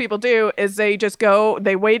what these people do is they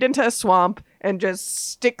wade into a swamp and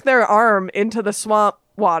just stick their arm into the swamp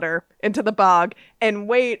water, into the bog, and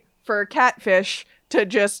wait for a catfish to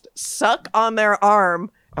just suck on their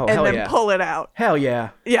arm and then pull it out. Hell yeah.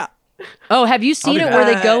 Yeah. Oh, have you seen it where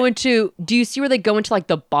they go into... Do you see where they go into like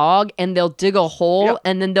the bog and they'll dig a hole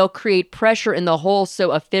and then they'll create pressure in the hole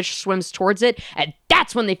so a fish swims towards it, and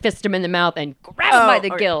that's when they fist him in the mouth and grab him by the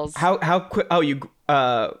gills. How quick...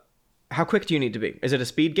 How quick do you need to be? Is it a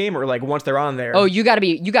speed game or like once they're on there? Oh, you gotta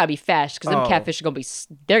be fast because them catfish are gonna be.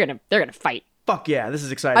 They're gonna fight. Fuck yeah, this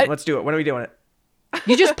is exciting. Let's do it. When are we doing it?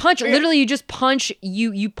 You just punch. Literally, you just punch.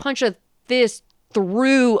 You punch a fist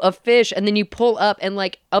through a fish, and then you pull up, and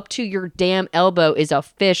like up to your damn elbow is a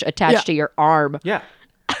fish attached to your arm. Yeah.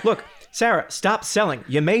 Look, Sarah, stop selling.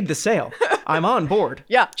 You made the sale. I'm on board.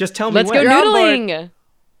 Yeah. Just tell me Let's when. go noodling.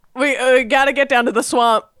 We gotta get down to the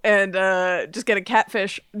swamp and just get a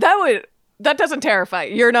catfish. That doesn't terrify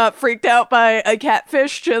you. You're not freaked out by a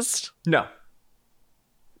catfish? Just no.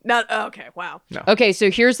 Not okay. Wow. No. Okay,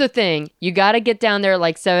 so here's the thing: you gotta get down there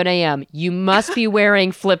like 7 a.m. You must be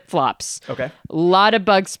wearing flip flops. Okay. A lot of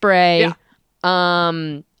bug spray.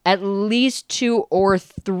 Yeah. At least 2 or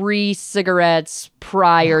 3 cigarettes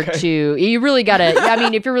prior to. You really gotta. I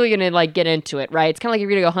mean, if you're really gonna like get into it, right? It's kind of like if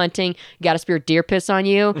you're gonna go hunting, you gotta spear deer piss on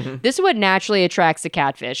you. Mm-hmm. This is what naturally attracts a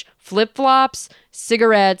catfish: flip flops,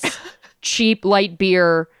 cigarettes, cheap light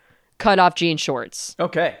beer, cut off jean shorts.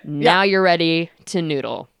 Okay. Now you're ready to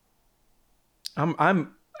noodle.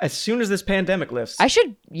 I'm as soon as this pandemic lifts. I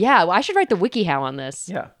should write the WikiHow on this.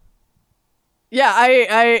 Yeah. Yeah,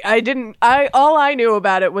 I didn't. All I knew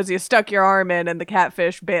about it was you stuck your arm in and the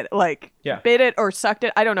catfish bit it or sucked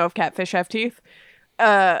it. I don't know if catfish have teeth.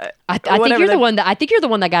 I think you're the one that. I think you're the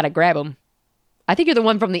one that gotta grab them. I think you're the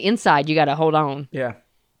one from the inside. You gotta hold on. Yeah.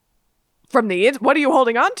 From the what are you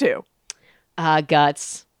holding on to?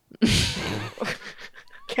 Guts.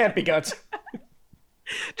 Can't be guts.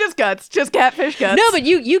 Just guts. Just catfish guts. No, but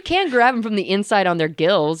you can grab them from the inside on their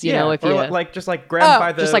gills. You know, if you just grab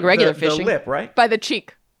by the just like regular fishing, the lip, right? By the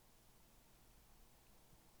cheek.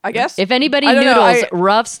 I guess. If anybody noodles,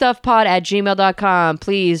 roughstuffpod@gmail.com.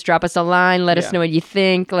 Please drop us a line. Let us know what you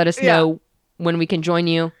think. Let us know when we can join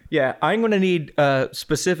you. Yeah, I'm going to need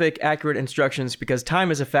specific, accurate instructions because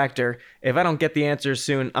time is a factor. If I don't get the answers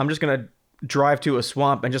soon, I'm just going to drive to a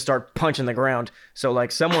swamp and just start punching the ground. So,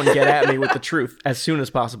 like, someone get at me with the truth as soon as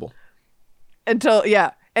possible. And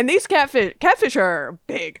these catfish are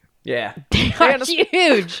big. Yeah. They are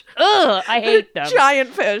huge. Ugh, I hate them. Giant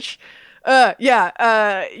fish.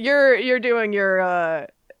 You're doing your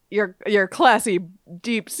classy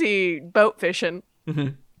deep sea boat fishing.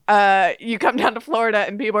 Mm-hmm. You come down to Florida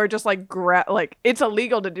and people are just like it's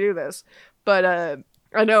illegal to do this, but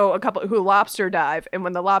I know a couple who lobster dive, and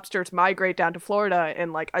when the lobsters migrate down to Florida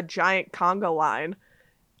in like a giant conga line,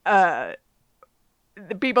 the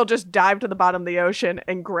people just dive to the bottom of the ocean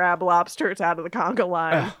and grab lobsters out of the conga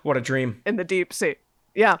line. What a dream. In the deep sea.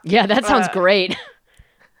 Yeah. Yeah, that sounds great.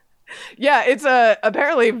 Yeah, it's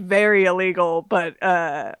apparently very illegal, but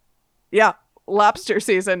lobster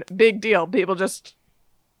season, big deal. People just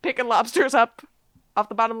picking lobsters up off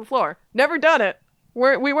the bottom of the floor. Never done it.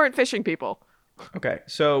 We weren't fishing people. Okay,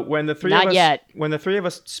 so when the three of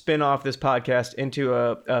us spin off this podcast into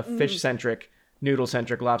a fish-centric,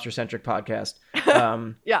 noodle-centric, lobster-centric podcast,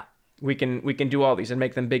 we can do all these and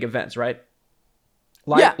make them big events, right?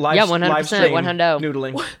 Live 100%, stream 100.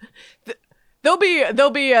 Noodling. There'll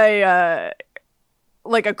be a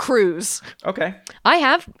like a cruise. Okay. I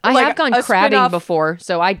have gone crabbing before,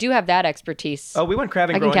 so I do have that expertise. Oh, we went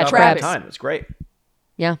crabbing growing catch up all the time. It's great.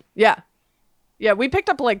 Yeah. Yeah, we picked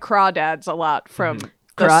up like crawdads a lot from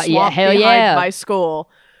the swamp behind my school.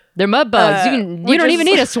 They're mud bugs. You don't even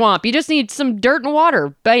is- need a swamp. You just need some dirt and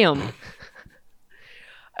water. Bam.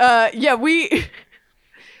 Yeah,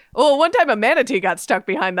 well, one time a manatee got stuck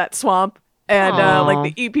behind that swamp, and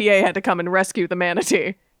like the EPA had to come and rescue the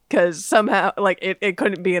manatee because somehow like it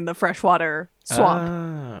couldn't be in the freshwater swamp.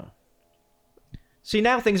 Oh. See,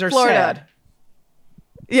 now things are Florida. sad.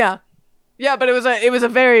 Yeah, yeah, but it was a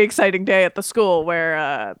very exciting day at the school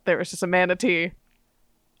where there was just a manatee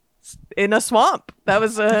in a swamp. That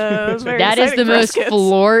was very That is exciting the for us most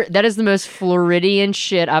kids. that is the most Floridian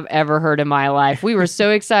shit I've ever heard in my life. We were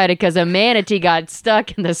so excited because a manatee got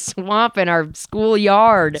stuck in the swamp in our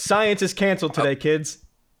schoolyard. Science is canceled today, kids.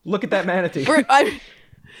 Look at that manatee.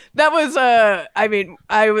 That was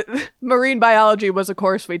marine biology was a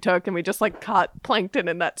course we took, and we just like caught plankton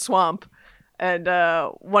in that swamp. And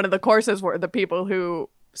one of the courses were the people who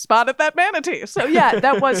spotted that manatee. So yeah,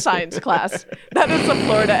 that was science class. That is the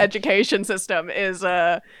Florida education system. Is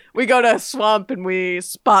we go to a swamp and we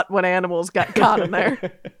spot what animals got caught in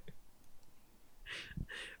there.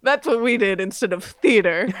 That's what we did instead of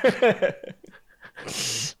theater.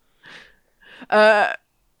 But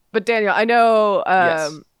Daniel, I know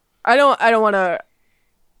Yes. I don't want to,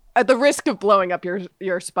 at the risk of blowing up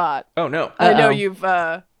your spot. Oh no. I know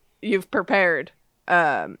Uh-oh. you've prepared,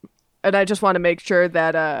 and I just want to make sure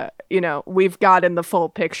that we've gotten the full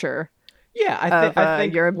picture. Yeah, I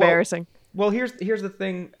think you're embarrassing. Well, here's the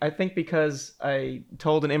thing. I think because I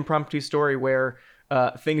told an impromptu story where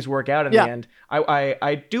things work out in the end,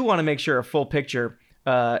 I do want to make sure a full picture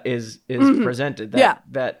is presented.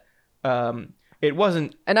 That it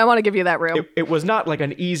wasn't. And I want to give you that room. It was not like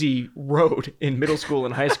an easy road in middle school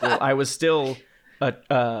and high school. I was still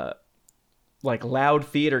a like loud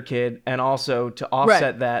theater kid, and also to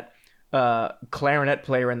offset that, clarinet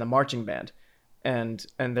player in the marching band, and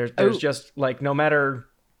there's just like, no matter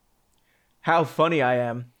how funny I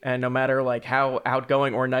am, and no matter like how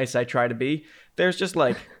outgoing or nice I try to be, there's just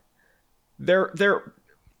like there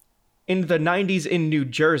in the 90s in New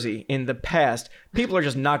Jersey in the past, people are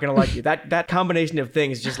just not gonna like you. That combination of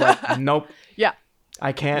things is just like, nope. Yeah.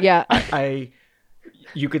 I can't. Yeah.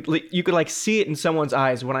 You could like see it in someone's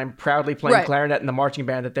eyes when I'm proudly playing clarinet in the marching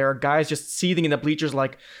band, that there are guys just seething in the bleachers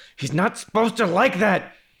like, he's not supposed to like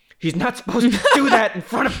that. He's not supposed to do that in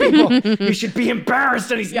front of people. He should be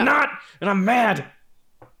embarrassed, and he's not. And I'm mad.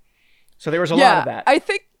 So there was a lot of that. I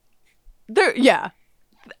think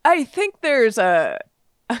there's a,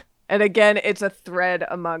 and again, it's a thread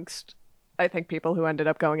amongst, I think, people who ended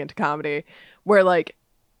up going into comedy, where like,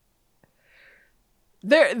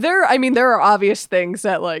 there are obvious things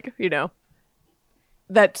that like,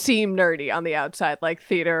 that seem nerdy on the outside, like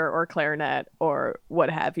theater or clarinet or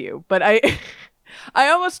what have you. But I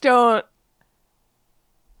almost don't.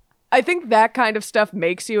 I think that kind of stuff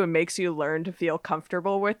makes you learn to feel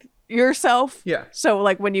comfortable with yourself. Yeah. So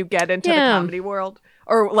like when you get into the comedy world,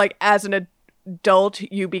 or like as an adult,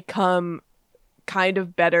 you become kind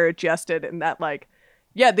of better adjusted in that, like,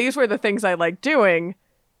 yeah, these were the things I like doing.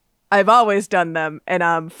 I've always done them, and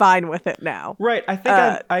I'm fine with it now. Right. I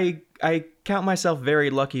think I count myself very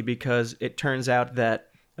lucky, because it turns out that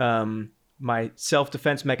my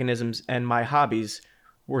self-defense mechanisms and my hobbies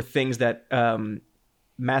were things that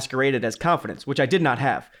masqueraded as confidence, which I did not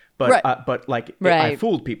have. But I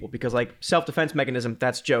fooled people, because like self-defense mechanism,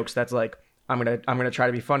 that's jokes. That's like, I'm gonna try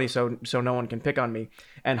to be funny so no one can pick on me.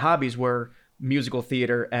 And hobbies were musical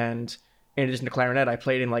theater, and in addition to clarinet, I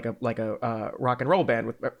played in like a rock and roll band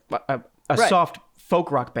with a soft folk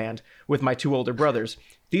rock band with my two older brothers.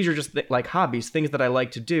 These are just like hobbies, things that I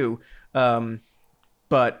like to do.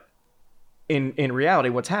 But in reality,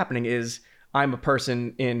 what's happening is I'm a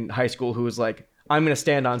person in high school who is like, I'm going to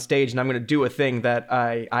stand on stage and I'm going to do a thing that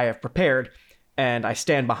I have prepared, and I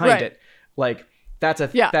stand behind it. Like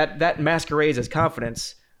that masquerades as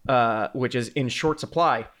confidence, which is in short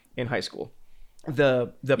supply in high school.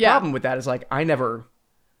 The problem with that is like, I never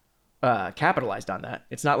capitalized on that.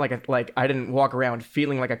 It's not like I didn't walk around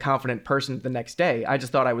feeling like a confident person the next day. I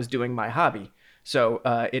just thought I was doing my hobby. So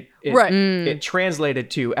it translated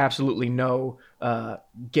to absolutely no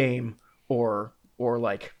game or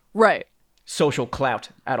like social clout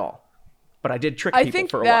at all. But I did trick people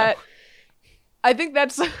for a while. I think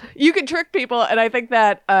that's you can trick people, and I think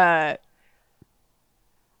that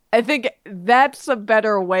that's a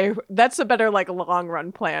better way. That's a better like long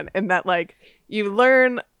run plan, in that like you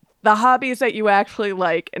learn the hobbies that you actually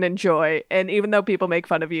like and enjoy, and even though people make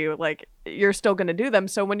fun of you, like you're still going to do them.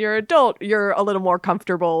 So when you're an adult, you're a little more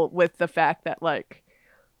comfortable with the fact that like,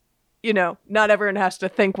 not everyone has to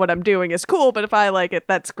think what I'm doing is cool, but if I like it,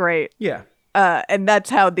 that's great. Yeah. And that's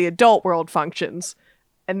how the adult world functions,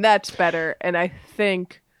 and that's better. And I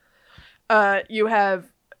think you have,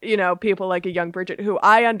 people like a young Bridget who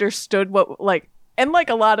I understood and like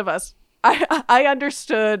a lot of us, I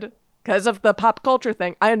understood because of the pop culture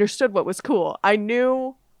thing. I understood what was cool. I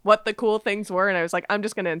knew what the cool things were, and I was like, I'm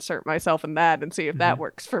just going to insert myself in that and see if that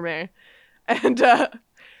works for me. And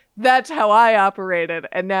that's how I operated.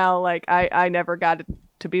 And now, like, I never got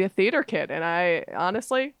to be a theater kid, and I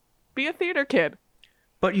honestly be a theater kid.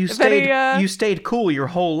 But you stayed cool your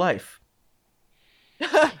whole life.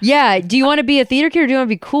 Yeah. Do you want to be a theater kid or do you want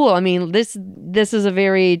to be cool? I mean, this is a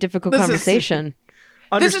very difficult conversation.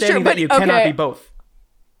 Understanding that you cannot be both.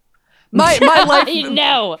 My life,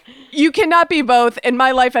 no, you cannot be both, and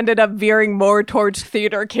my life ended up veering more towards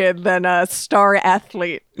theater kid than a star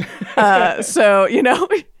athlete. So you're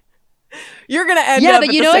gonna end up at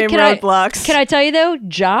the same roadblocks. Can I tell you though,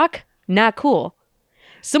 jock, not cool.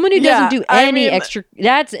 Someone who doesn't do any extra.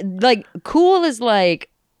 That's like cool is like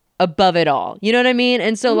above it all. You know what I mean?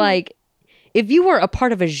 And so like, if you were a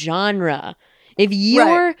part of a genre, if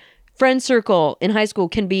your friend circle in high school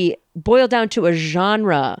can be boiled down to a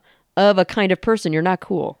genre of a kind of person, you're not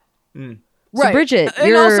cool. So Bridget,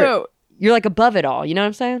 you're like above it all. You know what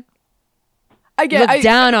I'm saying? Look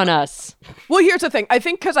down on us. Well, here's the thing. I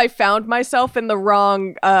think because I found myself in the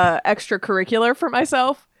wrong extracurricular for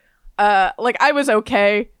myself. Like I was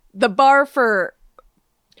okay. The bar for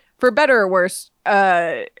better or worse,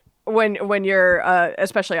 when you're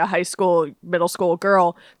especially a high school, middle school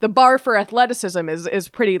girl, the bar for athleticism is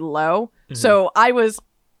pretty low. Mm-hmm. So I was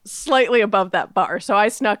slightly above that bar, so I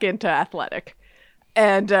snuck into athletic,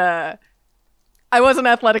 and I wasn't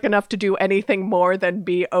athletic enough to do anything more than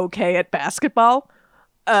be okay at basketball.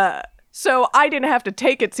 So I didn't have to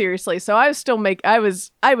take it seriously. So I was still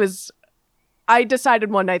I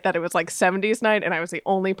decided one night that it was like 70s night, and I was the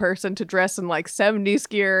only person to dress in like 70s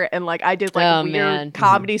gear, and like I did like weird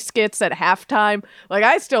comedy skits at halftime. Like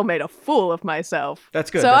I still made a fool of myself. That's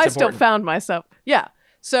good. So That's I important. still found myself. Yeah.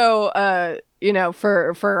 So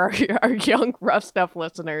for our young Rough Stuff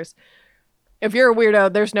listeners, if you're a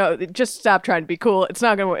weirdo, just stop trying to be cool. It's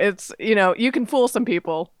not gonna. It's you can fool some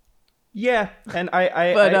people. Yeah, and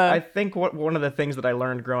I think one of the things that I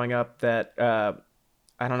learned growing up that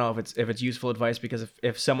I don't know if it's useful advice, because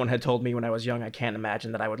if someone had told me when I was young, I can't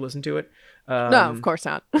imagine that I would listen to it. No, of course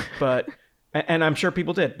not. But and I'm sure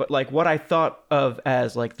people did. But like what I thought of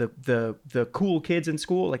as like the cool kids in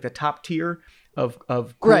school, like the top tier of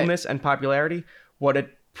coolness and popularity, what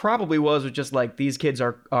it probably was just like these kids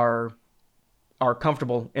are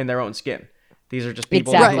comfortable in their own skin. These are just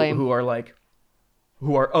people who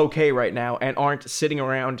are okay right now and aren't sitting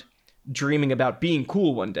around dreaming about being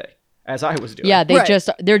cool one day, as I was doing. Yeah,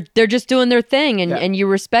 they're just doing their thing, and you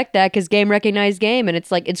respect that because game recognized game, and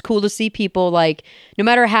it's like it's cool to see people like no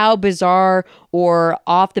matter how bizarre or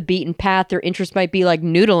off the beaten path their interest might be, like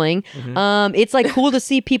noodling. It's like cool to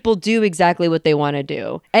see people do exactly what they want to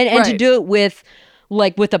do, and to do it with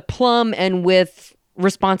a plum and with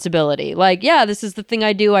responsibility. Like, yeah, this is the thing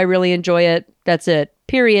I do. I really enjoy it. That's it.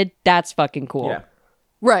 Period. That's fucking cool. Yeah.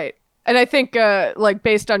 Right. And I think, like,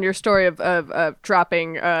 based on your story of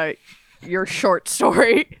dropping your short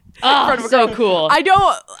story, oh, so cool. I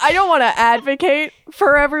don't want to advocate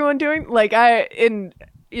for everyone doing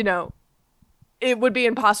it would be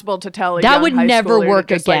impossible to tell a that young would high never schooler work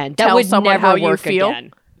to just, again. Like, that tell would someone never how work you feel.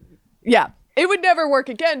 again. Yeah, it would never work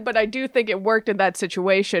again. But I do think it worked in that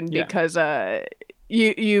situation because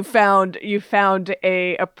you found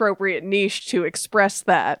a appropriate niche to express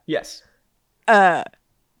that. Yes.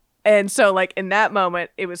 And so, like, in that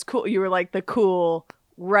moment, it was cool. You were, like, the cool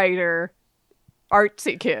writer,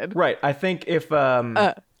 artsy kid. Right. I think if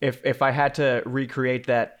I had to recreate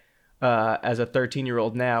that as a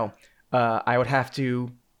 13-year-old now, I would have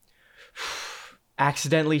to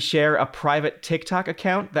accidentally share a private TikTok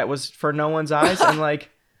account that was for no one's eyes and,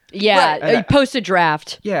 like... Yeah, post a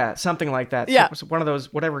draft. Yeah, something like that. Yeah. So one of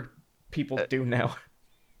those, whatever people do now.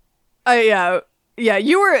 Yeah,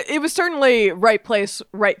 it was certainly right place,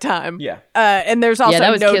 right time. Yeah. And there's also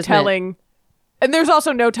no kismet. telling. And there's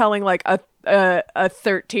also no telling, like, a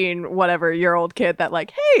 13 whatever year old kid that,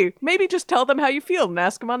 like, hey, maybe just tell them how you feel and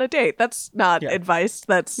ask them on a date. That's not advice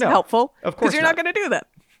that's helpful. Of course, because you're not going to do that.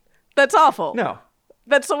 That's awful. No.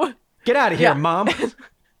 That's Get out of here, Mom.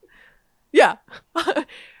 Yeah.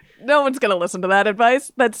 No one's going to listen to that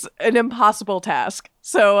advice. That's an impossible task.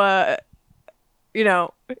 So, you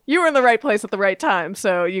were in the right place at the right time,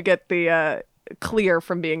 so you get the clear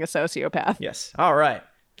from being a sociopath. Yes. All right.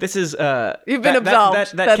 This is you've been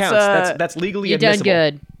absolved. That counts. That's legally admissible. You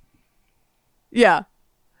done good. Yeah.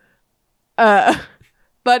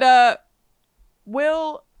 But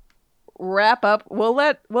Will wrap up. We'll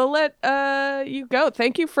let you go.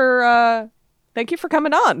 Thank you for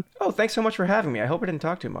coming on. Oh, thanks so much for having me. I hope I didn't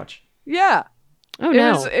talk too much. Yeah. Oh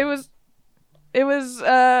no. It was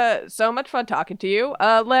so much fun talking to you.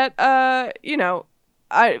 Everyone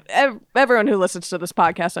who listens to this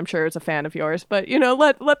podcast, I'm sure, is a fan of yours. But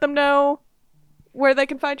let them know where they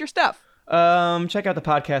can find your stuff. Check out the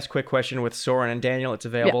podcast Quick Question with Soren and Daniel. It's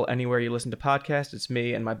available anywhere you listen to podcasts. It's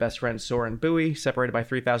me and my best friend Soren Bowie, separated by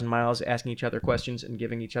 3,000 miles, asking each other questions and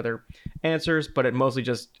giving each other answers. But it mostly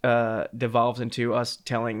just devolves into us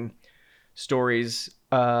telling stories.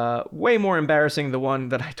 Way more embarrassing the one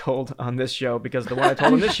that I told on this show, because the one I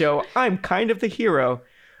told on this show, I'm kind of the hero.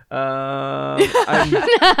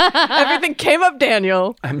 Everything came up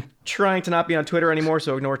Daniel. I'm trying to not be on Twitter anymore,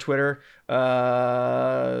 so ignore Twitter.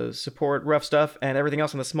 Support Rough Stuff and everything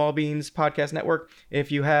else on the Small Beans Podcast Network.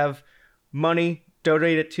 If you have money,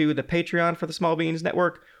 donate it to the Patreon for the Small Beans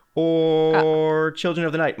Network, or Children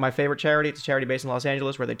of the Night, my favorite charity. It's a charity based in Los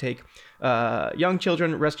Angeles where they take young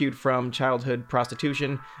children rescued from childhood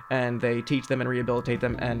prostitution, and they teach them and rehabilitate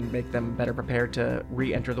them and make them better prepared to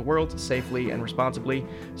re-enter the world safely and responsibly.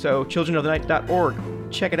 So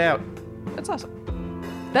childrenofthenight.org. Check it out. That's awesome.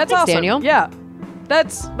 Thanks, awesome. Daniel. Yeah.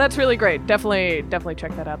 That's really great. Definitely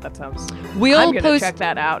check that out. That sounds... I'm gonna check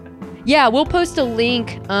that out. Yeah, we'll post a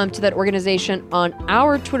link to that organization on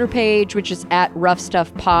our Twitter page, which is at Rough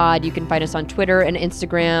Stuff Pod. You can find us on Twitter and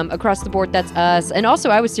Instagram. Across the board, that's us. And also,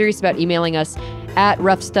 I was serious about emailing us at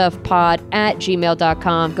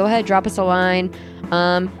roughstuffpod@gmail.com. Go ahead, drop us a line.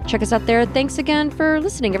 Check us out there. Thanks again for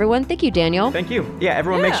listening, everyone. Thank you, Daniel. Thank you. Yeah,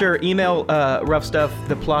 everyone make sure email Rough Stuff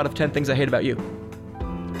the plot of 10 Things I Hate About You.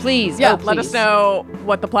 Please. Yeah, please. let us know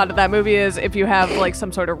what the plot of that movie is. If you have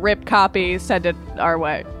some sort of rip copy, send it our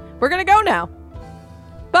way. We're going to go now.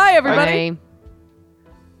 Bye, everybody. Bye.